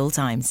vehicle at all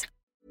times.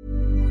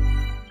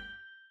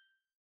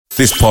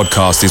 This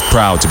podcast is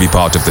proud to be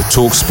part of the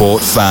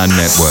TalkSport Fan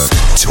Network.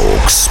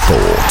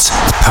 TalkSport.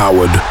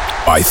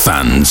 Powered by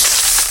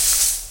fans.